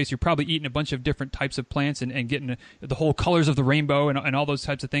plant-based, you're probably eating a bunch of different types of plants and getting the whole colors of the rainbow and all those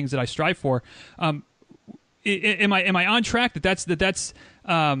types of things that I strive for. Am I on track that's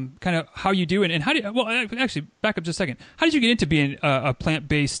kind of how you do it? And how do you, well, actually back up just a second. How did you get into being a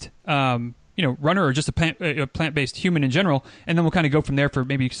plant-based, runner, or just a plant-based human in general? And then we'll kind of go from there for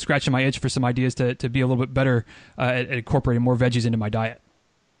maybe scratching my itch for some ideas to be a little bit better at incorporating more veggies into my diet.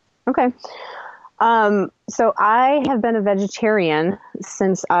 Okay. So I have been a vegetarian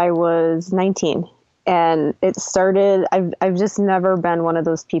since I was 19, and it started, I've just never been one of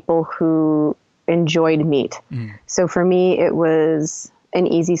those people who enjoyed meat. So for me, it was an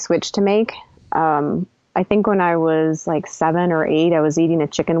easy switch to make. I think when I was like 7 or 8, I was eating a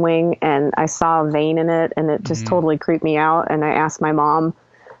chicken wing and I saw a vein in it, and it just totally creeped me out. And I asked my mom,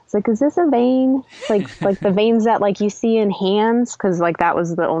 it's like, is this a vein? Like the veins that like you see in hands? Cause like that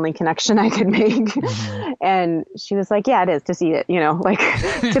was the only connection I could make. And she was like, yeah, it is. Just eat it. Like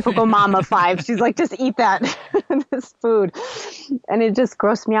typical mom of 5. She's like, just eat that, this food. And it just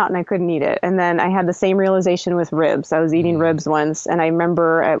grossed me out and I couldn't eat it. And then I had the same realization with ribs. I was eating ribs once. And I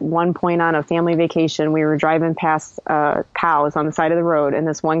remember at one point on a family vacation, we were driving past cows on the side of the road. And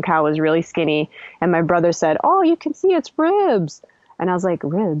this one cow was really skinny. And my brother said, oh, you can see it's ribs. And I was like,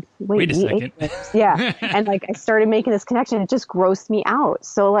 ribs? Wait a second. Ribs? Yeah. And like, I started making this connection. It just grossed me out.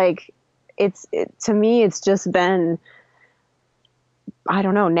 So like, to me, it's just been, I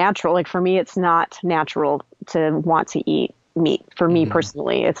don't know, natural. Like for me, it's not natural to want to eat meat. For me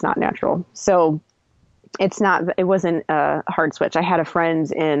personally, it's not natural. So it wasn't a hard switch. I had a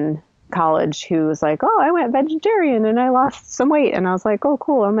friend in college who was like, oh, I went vegetarian and I lost some weight. And I was like, oh,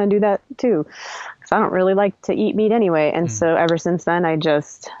 cool. I'm going to do that too. Cause I don't really like to eat meat anyway. And so ever since then, I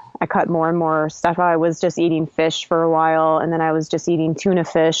cut more and more stuff out. I was just eating fish for a while, and then I was just eating tuna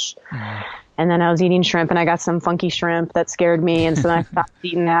fish. And then I was eating shrimp, and I got some funky shrimp that scared me. And so then I stopped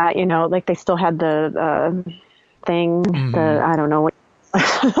eating that, like they still had the thing, I don't know what,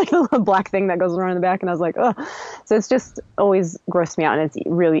 like the little black thing that goes around the back. And I was like, oh, so it's just always grossed me out. And it's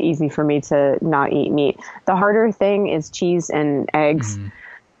really easy for me to not eat meat. The harder thing is cheese and eggs.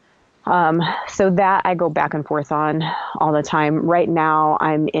 So that I go back and forth on all the time. Right now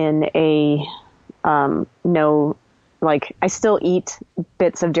I'm in a, no, like I still eat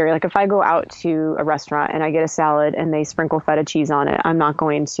bits of dairy. Like if I go out to a restaurant and I get a salad and they sprinkle feta cheese on it, I'm not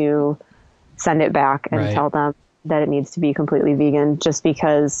going to send it back and Right. tell them that it needs to be completely vegan, just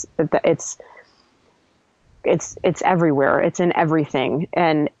because it's everywhere. It's in everything.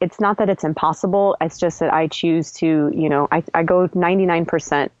 And it's not that it's impossible. It's just that I choose to, I go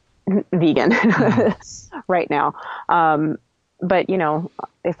 99% vegan right now. But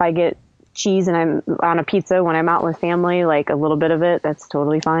if I get cheese and I'm on a pizza when I'm out with family, like a little bit of it, that's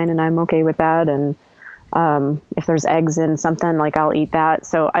totally fine. And I'm okay with that. And, if there's eggs in something, like I'll eat that.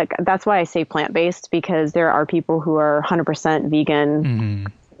 So that's why I say plant-based, because there are people who are 100% vegan,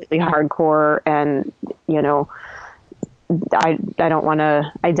 completely hardcore. And, I don't want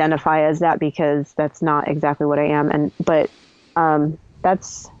to identify as that, because that's not exactly what I am. But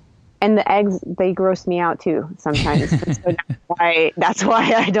and the eggs, they gross me out too sometimes. So that's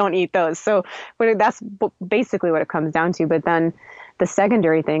why I don't eat those. So, but that's basically what it comes down to. But then the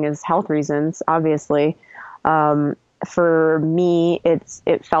secondary thing is health reasons, obviously. For me,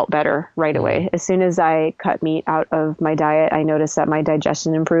 it felt better right away. As soon as I cut meat out of my diet, I noticed that my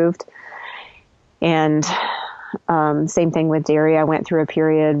digestion improved. And same thing with dairy. I went through a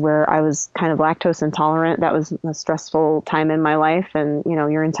period where I was kind of lactose intolerant. That was a stressful time in my life. And,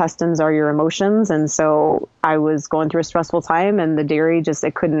 your intestines are your emotions. And so I was going through a stressful time, and the dairy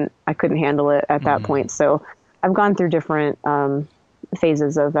I couldn't handle it at that point. So I've gone through different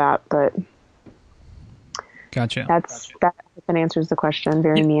phases of that, but gotcha. That answers the question.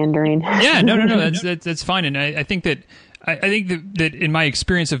 Very meandering. Yeah, no. That's fine. And I think that, that in my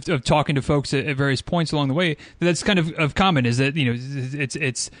experience of talking to folks at various points along the way, that's kind of common, is that,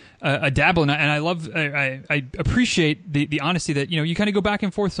 it's a dabble. And I appreciate the honesty that, you kind of go back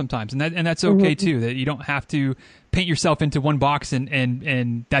and forth sometimes, and that's okay too, that you don't have to paint yourself into one box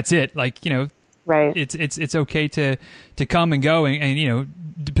and that's it. Like, right. It's okay to come and go, and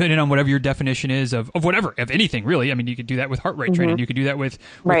depending on whatever your definition is of whatever, of anything really. I mean, you could do that with heart rate training. You could do that with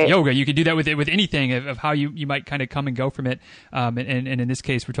yoga. You could do that with anything of how you might kind of come and go from it. And in this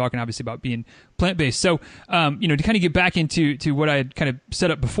case, we're talking obviously about being plant-based. So, to kind of get back into what I had kind of set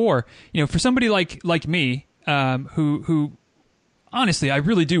up before, for somebody like me, who honestly, I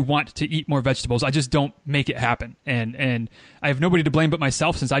really do want to eat more vegetables. I just don't make it happen. And I have nobody to blame but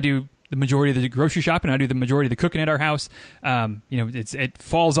myself, since I do the majority of the grocery shopping. I do the majority of the cooking at our house. It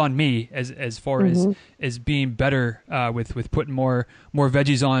falls on me as far as being better with putting more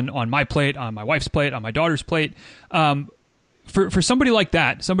veggies on my plate, on my wife's plate, on my daughter's plate. For somebody like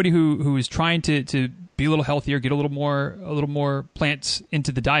that, somebody who is trying to be a little healthier, get a little more plants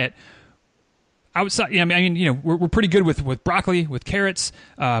into the diet. Outside, we're pretty good with broccoli, with carrots.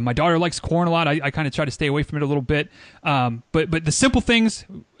 My daughter likes corn a lot. I kind of try to stay away from it a little bit. But the simple things,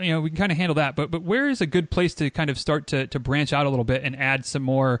 we can kind of handle that. But where is a good place to kind of start to branch out a little bit and add some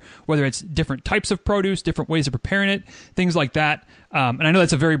more, whether it's different types of produce, different ways of preparing it, things like that. And I know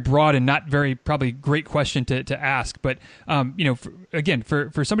that's a very broad and not very probably great question to ask. But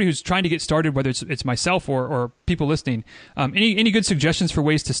for somebody who's trying to get started, whether it's myself or people listening, any good suggestions for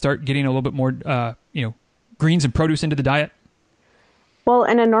ways to start getting a little bit more greens and produce into the diet? Well,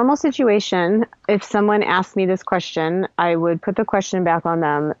 in a normal situation, if someone asked me this question, I would put the question back on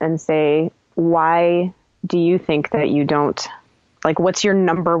them and say, why do you think that you don't, like, what's your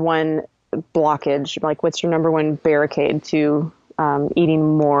number one blockage? Like, what's your number one barricade to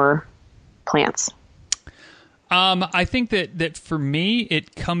eating more plants? I think that for me,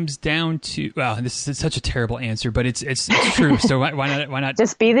 it comes down to, well, this is such a terrible answer, but it's true. So why not?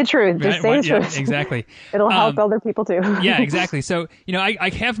 Just be the truth. Just say the truth. Yeah, exactly. It'll help other people too. Yeah, exactly. So, I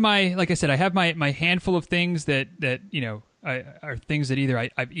have like I said, I have my handful of things that are things that either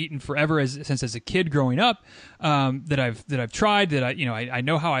I've eaten forever since as a kid growing up, that I've tried, that I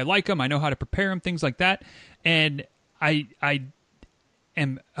know how I like them. I know how to prepare them, things like that. And I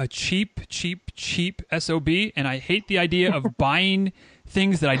am a cheap SOB, and I hate the idea of buying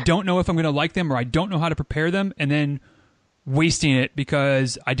things that I don't know if I'm going to like them, or I don't know how to prepare them, and then wasting it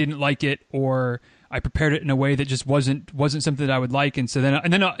because I didn't like it, or I prepared it in a way that just wasn't something that I would like. And so then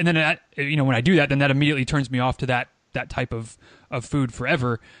that, when I do that, then that immediately turns me off to that type of food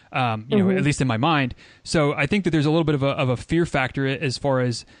forever, at least in my mind. So I think that there's a little bit of a fear factor as far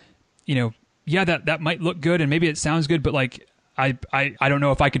as, that might look good and maybe it sounds good, but like, I don't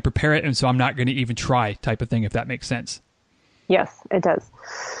know if I could prepare it, and so I'm not going to even try, type of thing, if that makes sense. Yes, it does.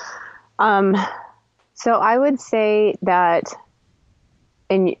 So I would say that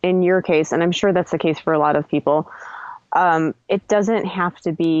in your case, and I'm sure that's the case for a lot of people, It doesn't have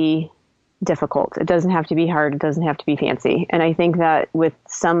to be difficult. It doesn't have to be hard. It doesn't have to be fancy. And I think that with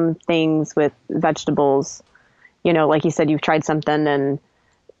some things with vegetables, like you said, you've tried something and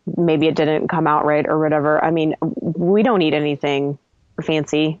maybe it didn't come out right or whatever. I mean, we don't eat anything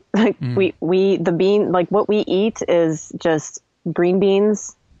fancy. Like what we eat is just green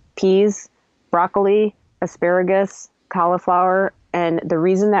beans, peas, broccoli, asparagus, cauliflower. And the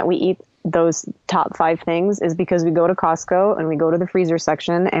reason that we eat those top 5 things is because we go to Costco and we go to the freezer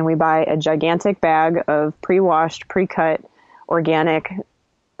section and we buy a gigantic bag of pre-washed, pre-cut, organic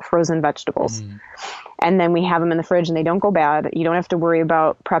frozen vegetables. And then we have them in the fridge and they don't go bad. You don't have to worry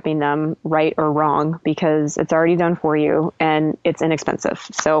about prepping them right or wrong because it's already done for you and it's inexpensive.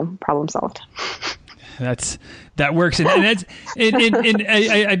 So problem solved. That works. And that's, and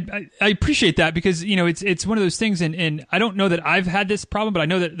I appreciate that because, it's one of those things. And I don't know that I've had this problem, but I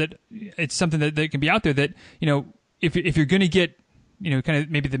know that it's something that can be out there that, if you're going to get, kind of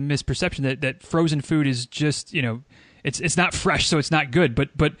maybe the misperception that frozen food is just, it's not fresh, so it's not good,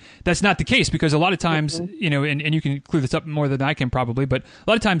 but that's not the case because a lot of times, and you can clear this up more than I can probably, but a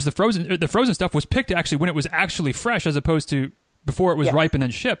lot of times the frozen stuff was picked actually when it was actually fresh as opposed to before it was ripe and then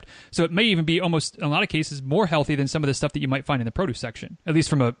shipped. So it may even be almost, in a lot of cases, more healthy than some of the stuff that you might find in the produce section, at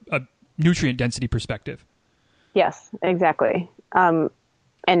least from a nutrient density perspective. Yes, exactly. And,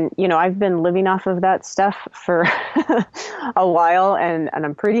 I've been living off of that stuff for a while and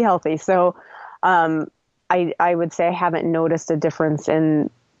I'm pretty healthy. So, I would say I haven't noticed a difference in,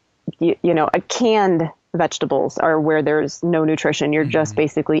 a canned vegetables are where there's no nutrition. You're just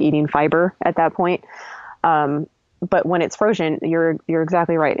basically eating fiber at that point. But when it's frozen, you're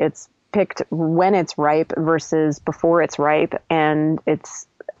exactly right. It's picked when it's ripe versus before it's ripe, and it's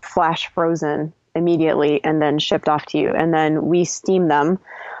flash frozen immediately and then shipped off to you. And then we steam them.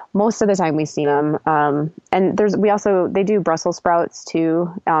 Most of the time we steam them. And they do Brussels sprouts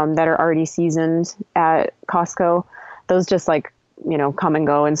too, that are already seasoned at Costco. Those just come and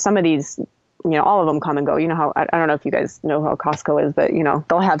go. And some of these, all of them come and go. How, I don't know if you guys know how Costco is, but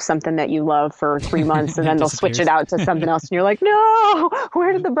they'll have something that you love for 3 months and then they'll switch it out to something else. And you're like, no,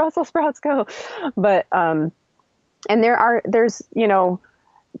 where did the Brussels sprouts go? But, and there's,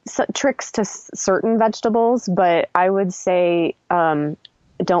 tricks to certain vegetables, but I would say,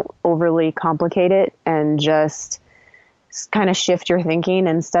 don't overly complicate it and just kind of shift your thinking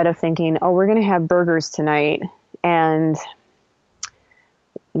instead of thinking, oh, we're going to have burgers tonight. And,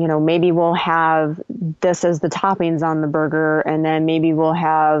 maybe we'll have this as the toppings on the burger. And then maybe we'll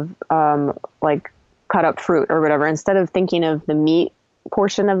have, cut up fruit or whatever. Instead of thinking of the meat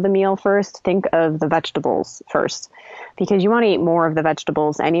portion of the meal first, think of the vegetables first, because you want to eat more of the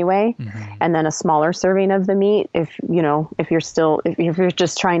vegetables anyway, and then a smaller serving of the meat if you're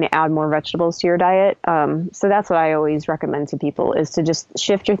just trying to add more vegetables to your diet. So that's what I always recommend to people, is to just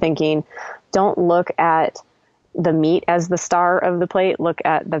shift your thinking. Don't look at the meat as the star of the plate, look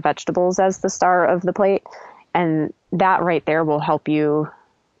at the vegetables as the star of the plate. And that right there will help you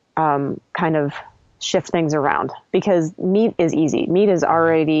kind of shift things around, because meat is easy. Meat is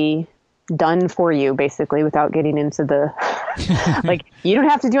already done for you, basically, without getting into the, you don't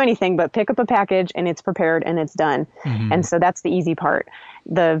have to do anything but pick up a package and it's prepared and it's done. And so that's the easy part.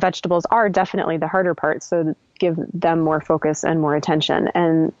 The vegetables are definitely the harder part. So give them more focus and more attention.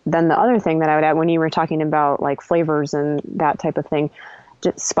 And then the other thing that I would add, when you were talking about flavors and that type of thing,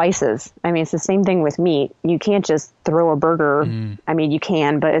 just spices. I mean, it's the same thing with meat. You can't just throw a burger. I mean, you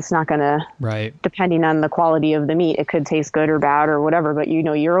can, but it's not going to, depending on the quality of the meat, it could taste good or bad or whatever, but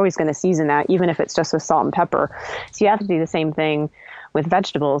you're always going to season that, even if it's just with salt and pepper. So you have to do the same thing with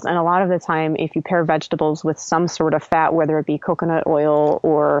vegetables. And a lot of the time, if you pair vegetables with some sort of fat, whether it be coconut oil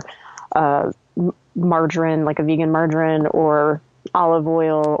or margarine, like a vegan margarine, or olive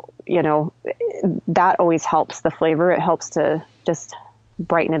oil, that always helps the flavor. It helps to just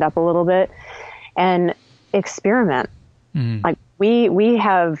brighten it up a little bit and experiment. We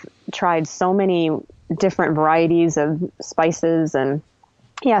have tried so many different varieties of spices, and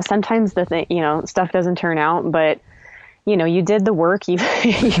sometimes the thing, stuff doesn't turn out, but you did the work, you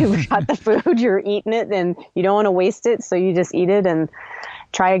got the food, you're eating it, and you don't want to waste it. So you just eat it and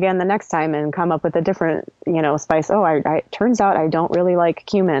try again the next time and come up with a different, spice. Oh, it turns out I don't really like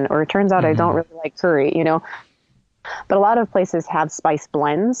cumin, or it turns out I don't really like curry, But a lot of places have spice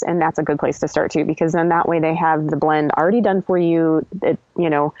blends, and that's a good place to start too, because then that way they have the blend already done for you. It,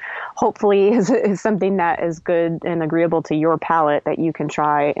 hopefully is something that is good and agreeable to your palate that you can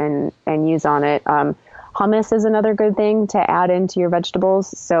try and use on it. Hummus is another good thing to add into your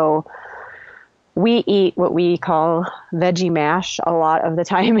vegetables. So we eat what we call veggie mash a lot of the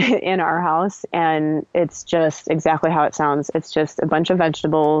time in our house. And it's just exactly how it sounds. It's just a bunch of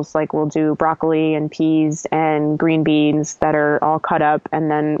vegetables. Like we'll do broccoli and peas and green beans that are all cut up. And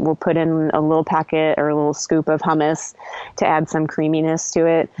then we'll put in a little packet or a little scoop of hummus to add some creaminess to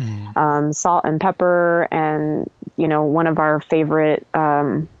it. Salt and pepper and, one of our favorite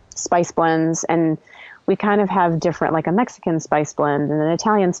spice blends. And we kind of have different, like a Mexican spice blend and an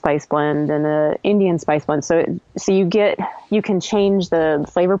Italian spice blend and an Indian spice blend. So you can change the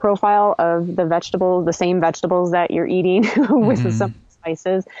flavor profile of the vegetables, the same vegetables that you're eating with some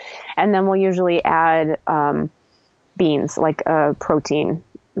spices. And then we'll usually add beans, like protein,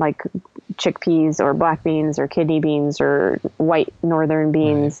 like chickpeas or black beans or kidney beans or white northern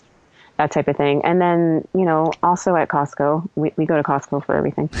beans. Right. That type of thing. And then, also at Costco, we go to Costco for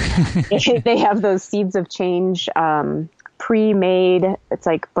everything. They have those seeds of change, pre-made. It's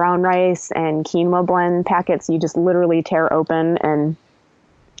like brown rice and quinoa blend packets. You just literally tear open and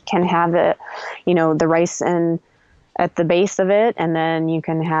can have it, the rice and at the base of it. And then you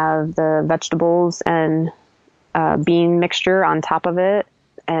can have the vegetables and bean mixture on top of it.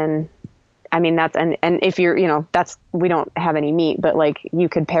 And I mean, that's, and if you're, we don't have any meat, but like you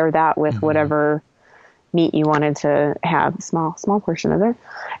could pair that with whatever meat you wanted to have, small portion of it,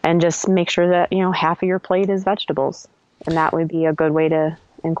 and just make sure that, half of your plate is vegetables. And that would be a good way to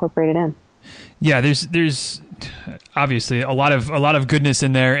incorporate it in. Yeah. There's obviously a lot of goodness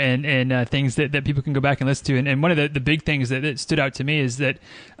in there and things that people can go back and listen to. And one of the big things that stood out to me is that,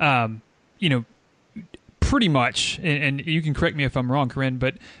 pretty much, and you can correct me if I'm wrong, Corine,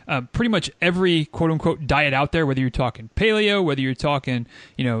 but pretty much every quote-unquote diet out there, whether you're talking paleo, whether you're talking,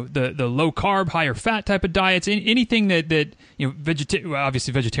 the low-carb, higher-fat type of diets, anything that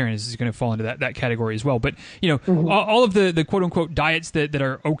obviously vegetarian is going to fall into that category as well, but, all of the quote-unquote diets that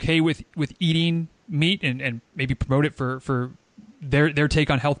are okay with eating meat and maybe promote it for their take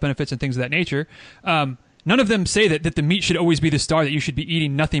on health benefits and things of that nature, none of them say that the meat should always be the star, that you should be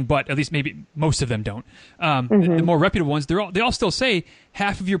eating nothing but, at least maybe most of them don't. The more reputable ones, they all still say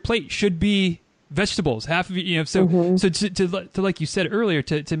half of your plate should be vegetables, half of so to like you said earlier,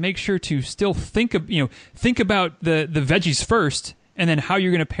 to make sure to still think about the veggies first, and then how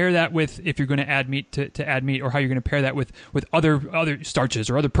you're going to pair that with, if you're going to add meat, to add meat, or how you're going to pair that with other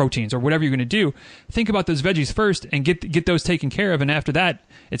starches or other proteins or whatever you're going to do. Think about those veggies first and get those taken care of, and after that,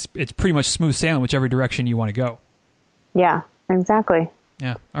 it's pretty much smooth sailing whichever direction you want to go. Yeah, exactly.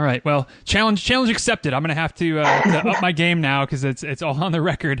 Yeah. All right. Well, challenge accepted. I'm going to have to up my game now, because it's all on the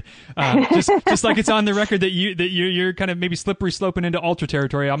record. Just like it's on the record that you're kind of maybe slippery sloping into ultra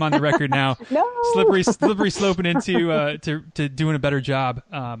territory. I'm on the record now. No. Slippery sloping into to doing a better job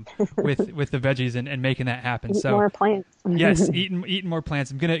with the veggies and making that happen. Eat more plants. Yes, eating more plants.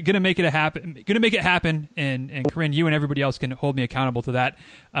 I'm gonna make it happen. Gonna make it happen. And Corine, you and everybody else can hold me accountable to that.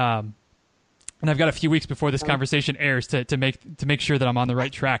 And I've got a few weeks before this conversation airs to make sure that I'm on the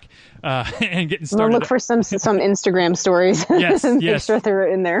right track and getting started. We'll look for some Instagram stories. Yes, make sure they're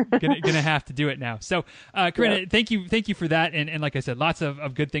in there. gonna have to do it now. So, Corine, thank you for that. And like I said, lots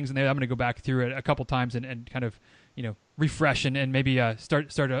of good things in there. I'm gonna go back through it a couple times and kind of refresh and maybe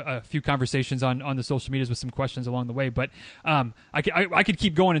start a few conversations on the social medias with some questions along the way. But I could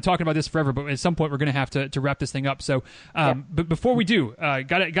keep going and talking about this forever, but at some point we're going to have to wrap this thing up. So, but before we do,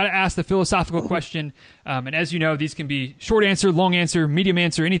 gotta ask the philosophical question. And as you know, these can be short answer, long answer, medium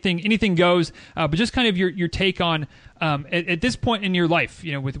answer, anything goes. But just kind of your take on at this point in your life,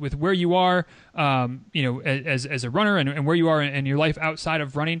 with where you are, as a runner and where you are in your life outside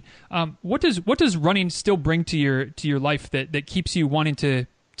of running. What does running still bring to your life that keeps you wanting to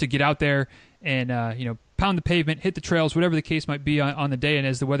get out there and pound the pavement, hit the trails, whatever the case might be on the day and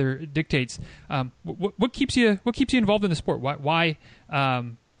as the weather dictates? What keeps you involved in the sport? Why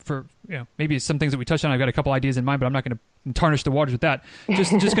for maybe some things that we touched on. I've got a couple ideas in mind, but I'm not going to tarnish the waters with that.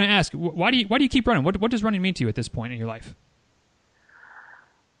 Just going to ask, why do you keep running? What does running mean to you at this point in your life?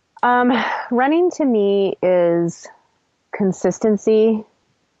 Running to me is consistency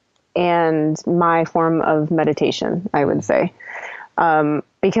and my form of meditation, I would say.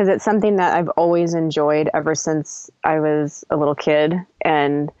 Because it's something that I've always enjoyed ever since I was a little kid.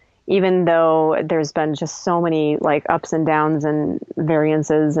 And even though there's been just so many like ups and downs and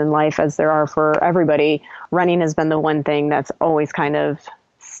variances in life as there are for everybody, running has been the one thing that's always kind of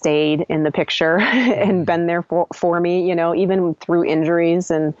stayed in the picture and been there for me, even through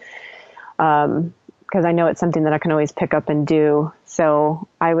injuries. And, because I know it's something that I can always pick up and do. So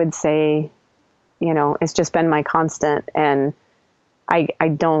I would say, it's just been my constant, and I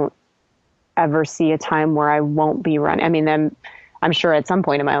don't ever see a time where I won't be running. I mean, I'm sure at some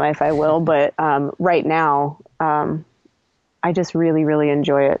point in my life I will, but right now, I just really, really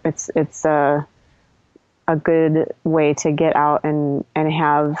enjoy it. It's a good way to get out and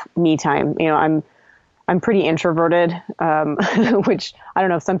have me time. You know, I'm pretty introverted, which I don't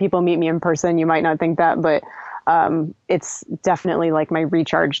know if some people meet me in person, you might not think that, but it's definitely like my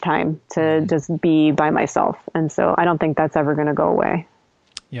recharge time to just be by myself. And so I don't think that's ever going to go away.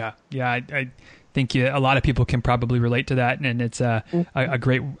 Yeah. I think a lot of people can probably relate to that, and it's a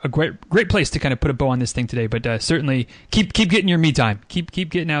great place to kind of put a bow on this thing today. But certainly keep getting your me time, keep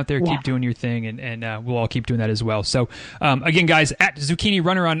getting out there, keep doing your thing, and we'll all keep doing that as well. So again, guys, at Zucchini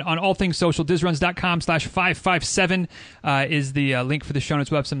Runner on all things social, dizruns.com/557 is the link for the show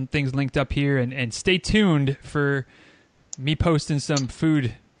notes. We'll have some things linked up here, and stay tuned for me posting some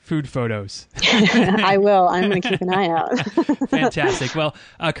food photos. I will. I'm going to keep an eye out. Fantastic. Well,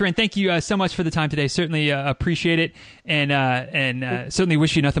 Corine, thank you so much for the time today. Certainly appreciate it, and certainly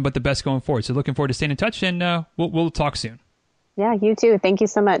wish you nothing but the best going forward. So looking forward to staying in touch, and we'll talk soon. Yeah, you too. Thank you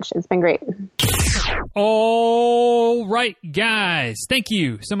so much. It's been great. All right, guys. Thank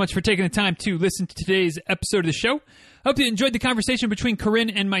you so much for taking the time to listen to today's episode of the show. Hope you enjoyed the conversation between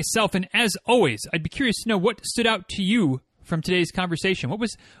Corine and myself. And as always, I'd be curious to know what stood out to you from today's conversation. What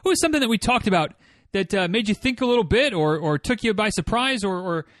was something that we talked about that made you think a little bit, or took you by surprise,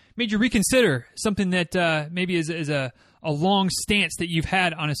 or made you reconsider something that maybe is a long stance that you've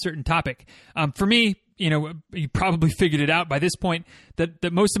had on a certain topic? For me, you probably figured it out by this point that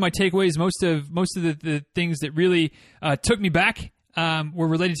most of my takeaways, most of the things that really took me back were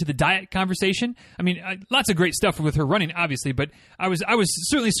related to the diet conversation. I mean, lots of great stuff with her running, obviously, but I was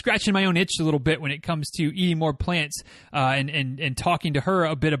certainly scratching my own itch a little bit when it comes to eating more plants, and talking to her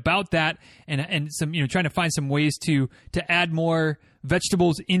a bit about that, and some, trying to find some ways to add more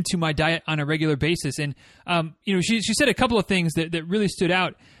vegetables into my diet on a regular basis. And she said a couple of things that really stood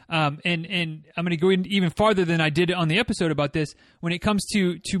out. And I'm going to go in even farther than I did on the episode about this when it comes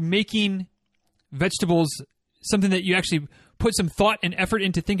to making vegetables something that you actually put some thought and effort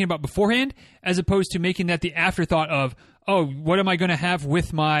into thinking about beforehand, as opposed to making that the afterthought of, oh, what am I going to have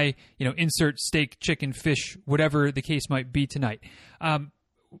with my, insert steak, chicken, fish, whatever the case might be tonight.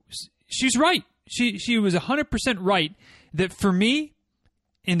 She's right. She was 100% right that for me,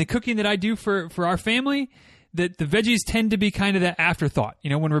 in the cooking that I do for our family, that the veggies tend to be kind of that afterthought.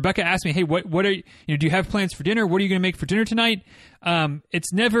 When Rebecca asked me, hey, what are do you have plans for dinner? What are you going to make for dinner tonight?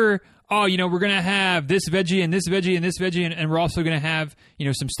 It's never, oh, we're going to have this veggie and this veggie and this veggie, and we're also going to have,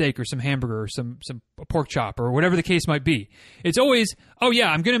 some steak or some hamburger or some pork chop or whatever the case might be. It's always, oh yeah,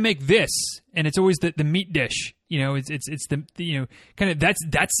 I'm going to make this, and it's always the meat dish. It's the kind of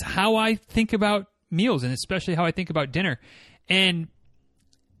that's how I think about meals, and especially how I think about dinner. And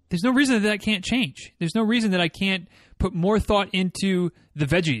there's no reason that can't change. There's no reason that I can't put more thought into the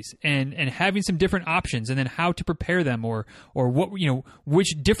veggies and having some different options, and then how to prepare them, or what, which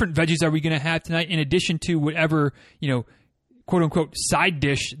different veggies are we going to have tonight in addition to whatever, quote unquote side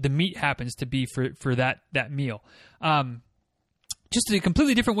dish the meat happens to be for that meal. Just a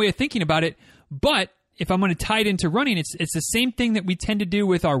completely different way of thinking about it. But if I'm going to tie it into running, it's the same thing that we tend to do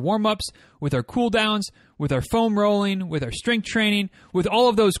with our warm-ups, with our cool downs, with our foam rolling, with our strength training, with all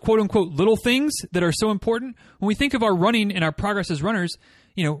of those quote-unquote little things that are so important. When we think of our running and our progress as runners,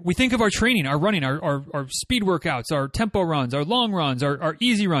 we think of our training, our running, our speed workouts, our tempo runs, our long runs, our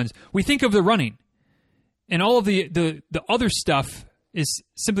easy runs. We think of the running. And all of the other stuff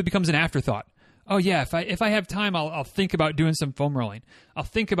simply becomes an afterthought. Oh yeah, if I have time, I'll think about doing some foam rolling. I'll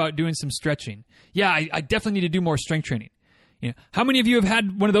think about doing some stretching. Yeah, I definitely need to do more strength training. How many of you have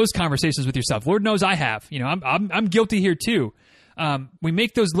had one of those conversations with yourself? Lord knows I have. I'm guilty here too. We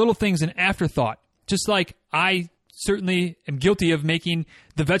make those little things an afterthought, just like I certainly am guilty of making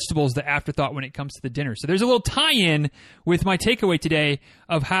the vegetables the afterthought when it comes to the dinner. So there's a little tie-in with my takeaway today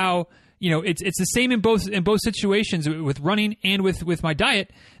of how it's the same in both situations with running and with my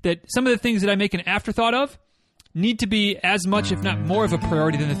diet, that some of the things that I make an afterthought of need to be as much, if not more, of a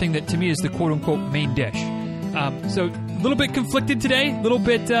priority than the thing that to me is the quote-unquote main dish. So a little bit conflicted today, a little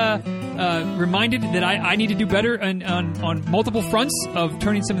bit reminded that I need to do better on multiple fronts of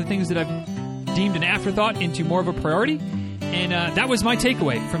turning some of the things that I've deemed an afterthought into more of a priority. And that was my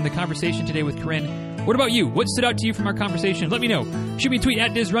takeaway from the conversation today with Corine. What about you? What stood out to you from our conversation? Let me know. Shoot me a tweet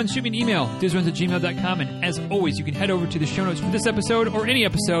at DizRuns. Shoot me an email, dizruns@gmail.com. And as always, you can head over to the show notes for this episode or any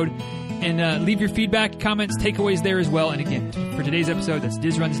episode and leave your feedback, comments, takeaways there as well. And again, for today's episode, that's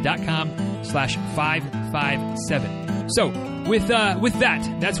dizruns.com/557. So with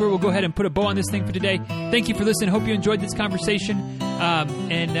that, that's where we'll go ahead and put a bow on this thing for today. Thank you for listening. Hope you enjoyed this conversation.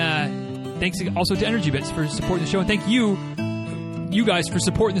 And thanks also to Energy Bits for supporting the show. And thank you, you guys for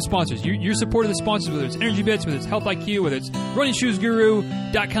supporting the sponsors. Your support of the sponsors, whether it's Energy Bits, whether it's Health IQ, whether it's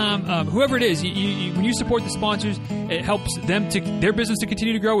RunningShoesGuru.com, whoever it is, when you support the sponsors, it helps them their business to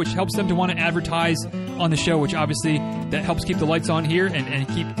continue to grow, which helps them to want to advertise on the show, which obviously that helps keep the lights on here and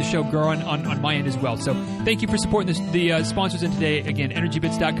keep the show growing on my end as well. So thank you for supporting the sponsors in today. Again,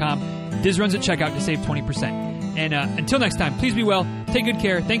 EnergyBits.com. Diz runs at checkout to save 20%. And until next time, please be well. Take good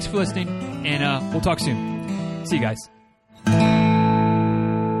care. Thanks for listening. And we'll talk soon. See you guys.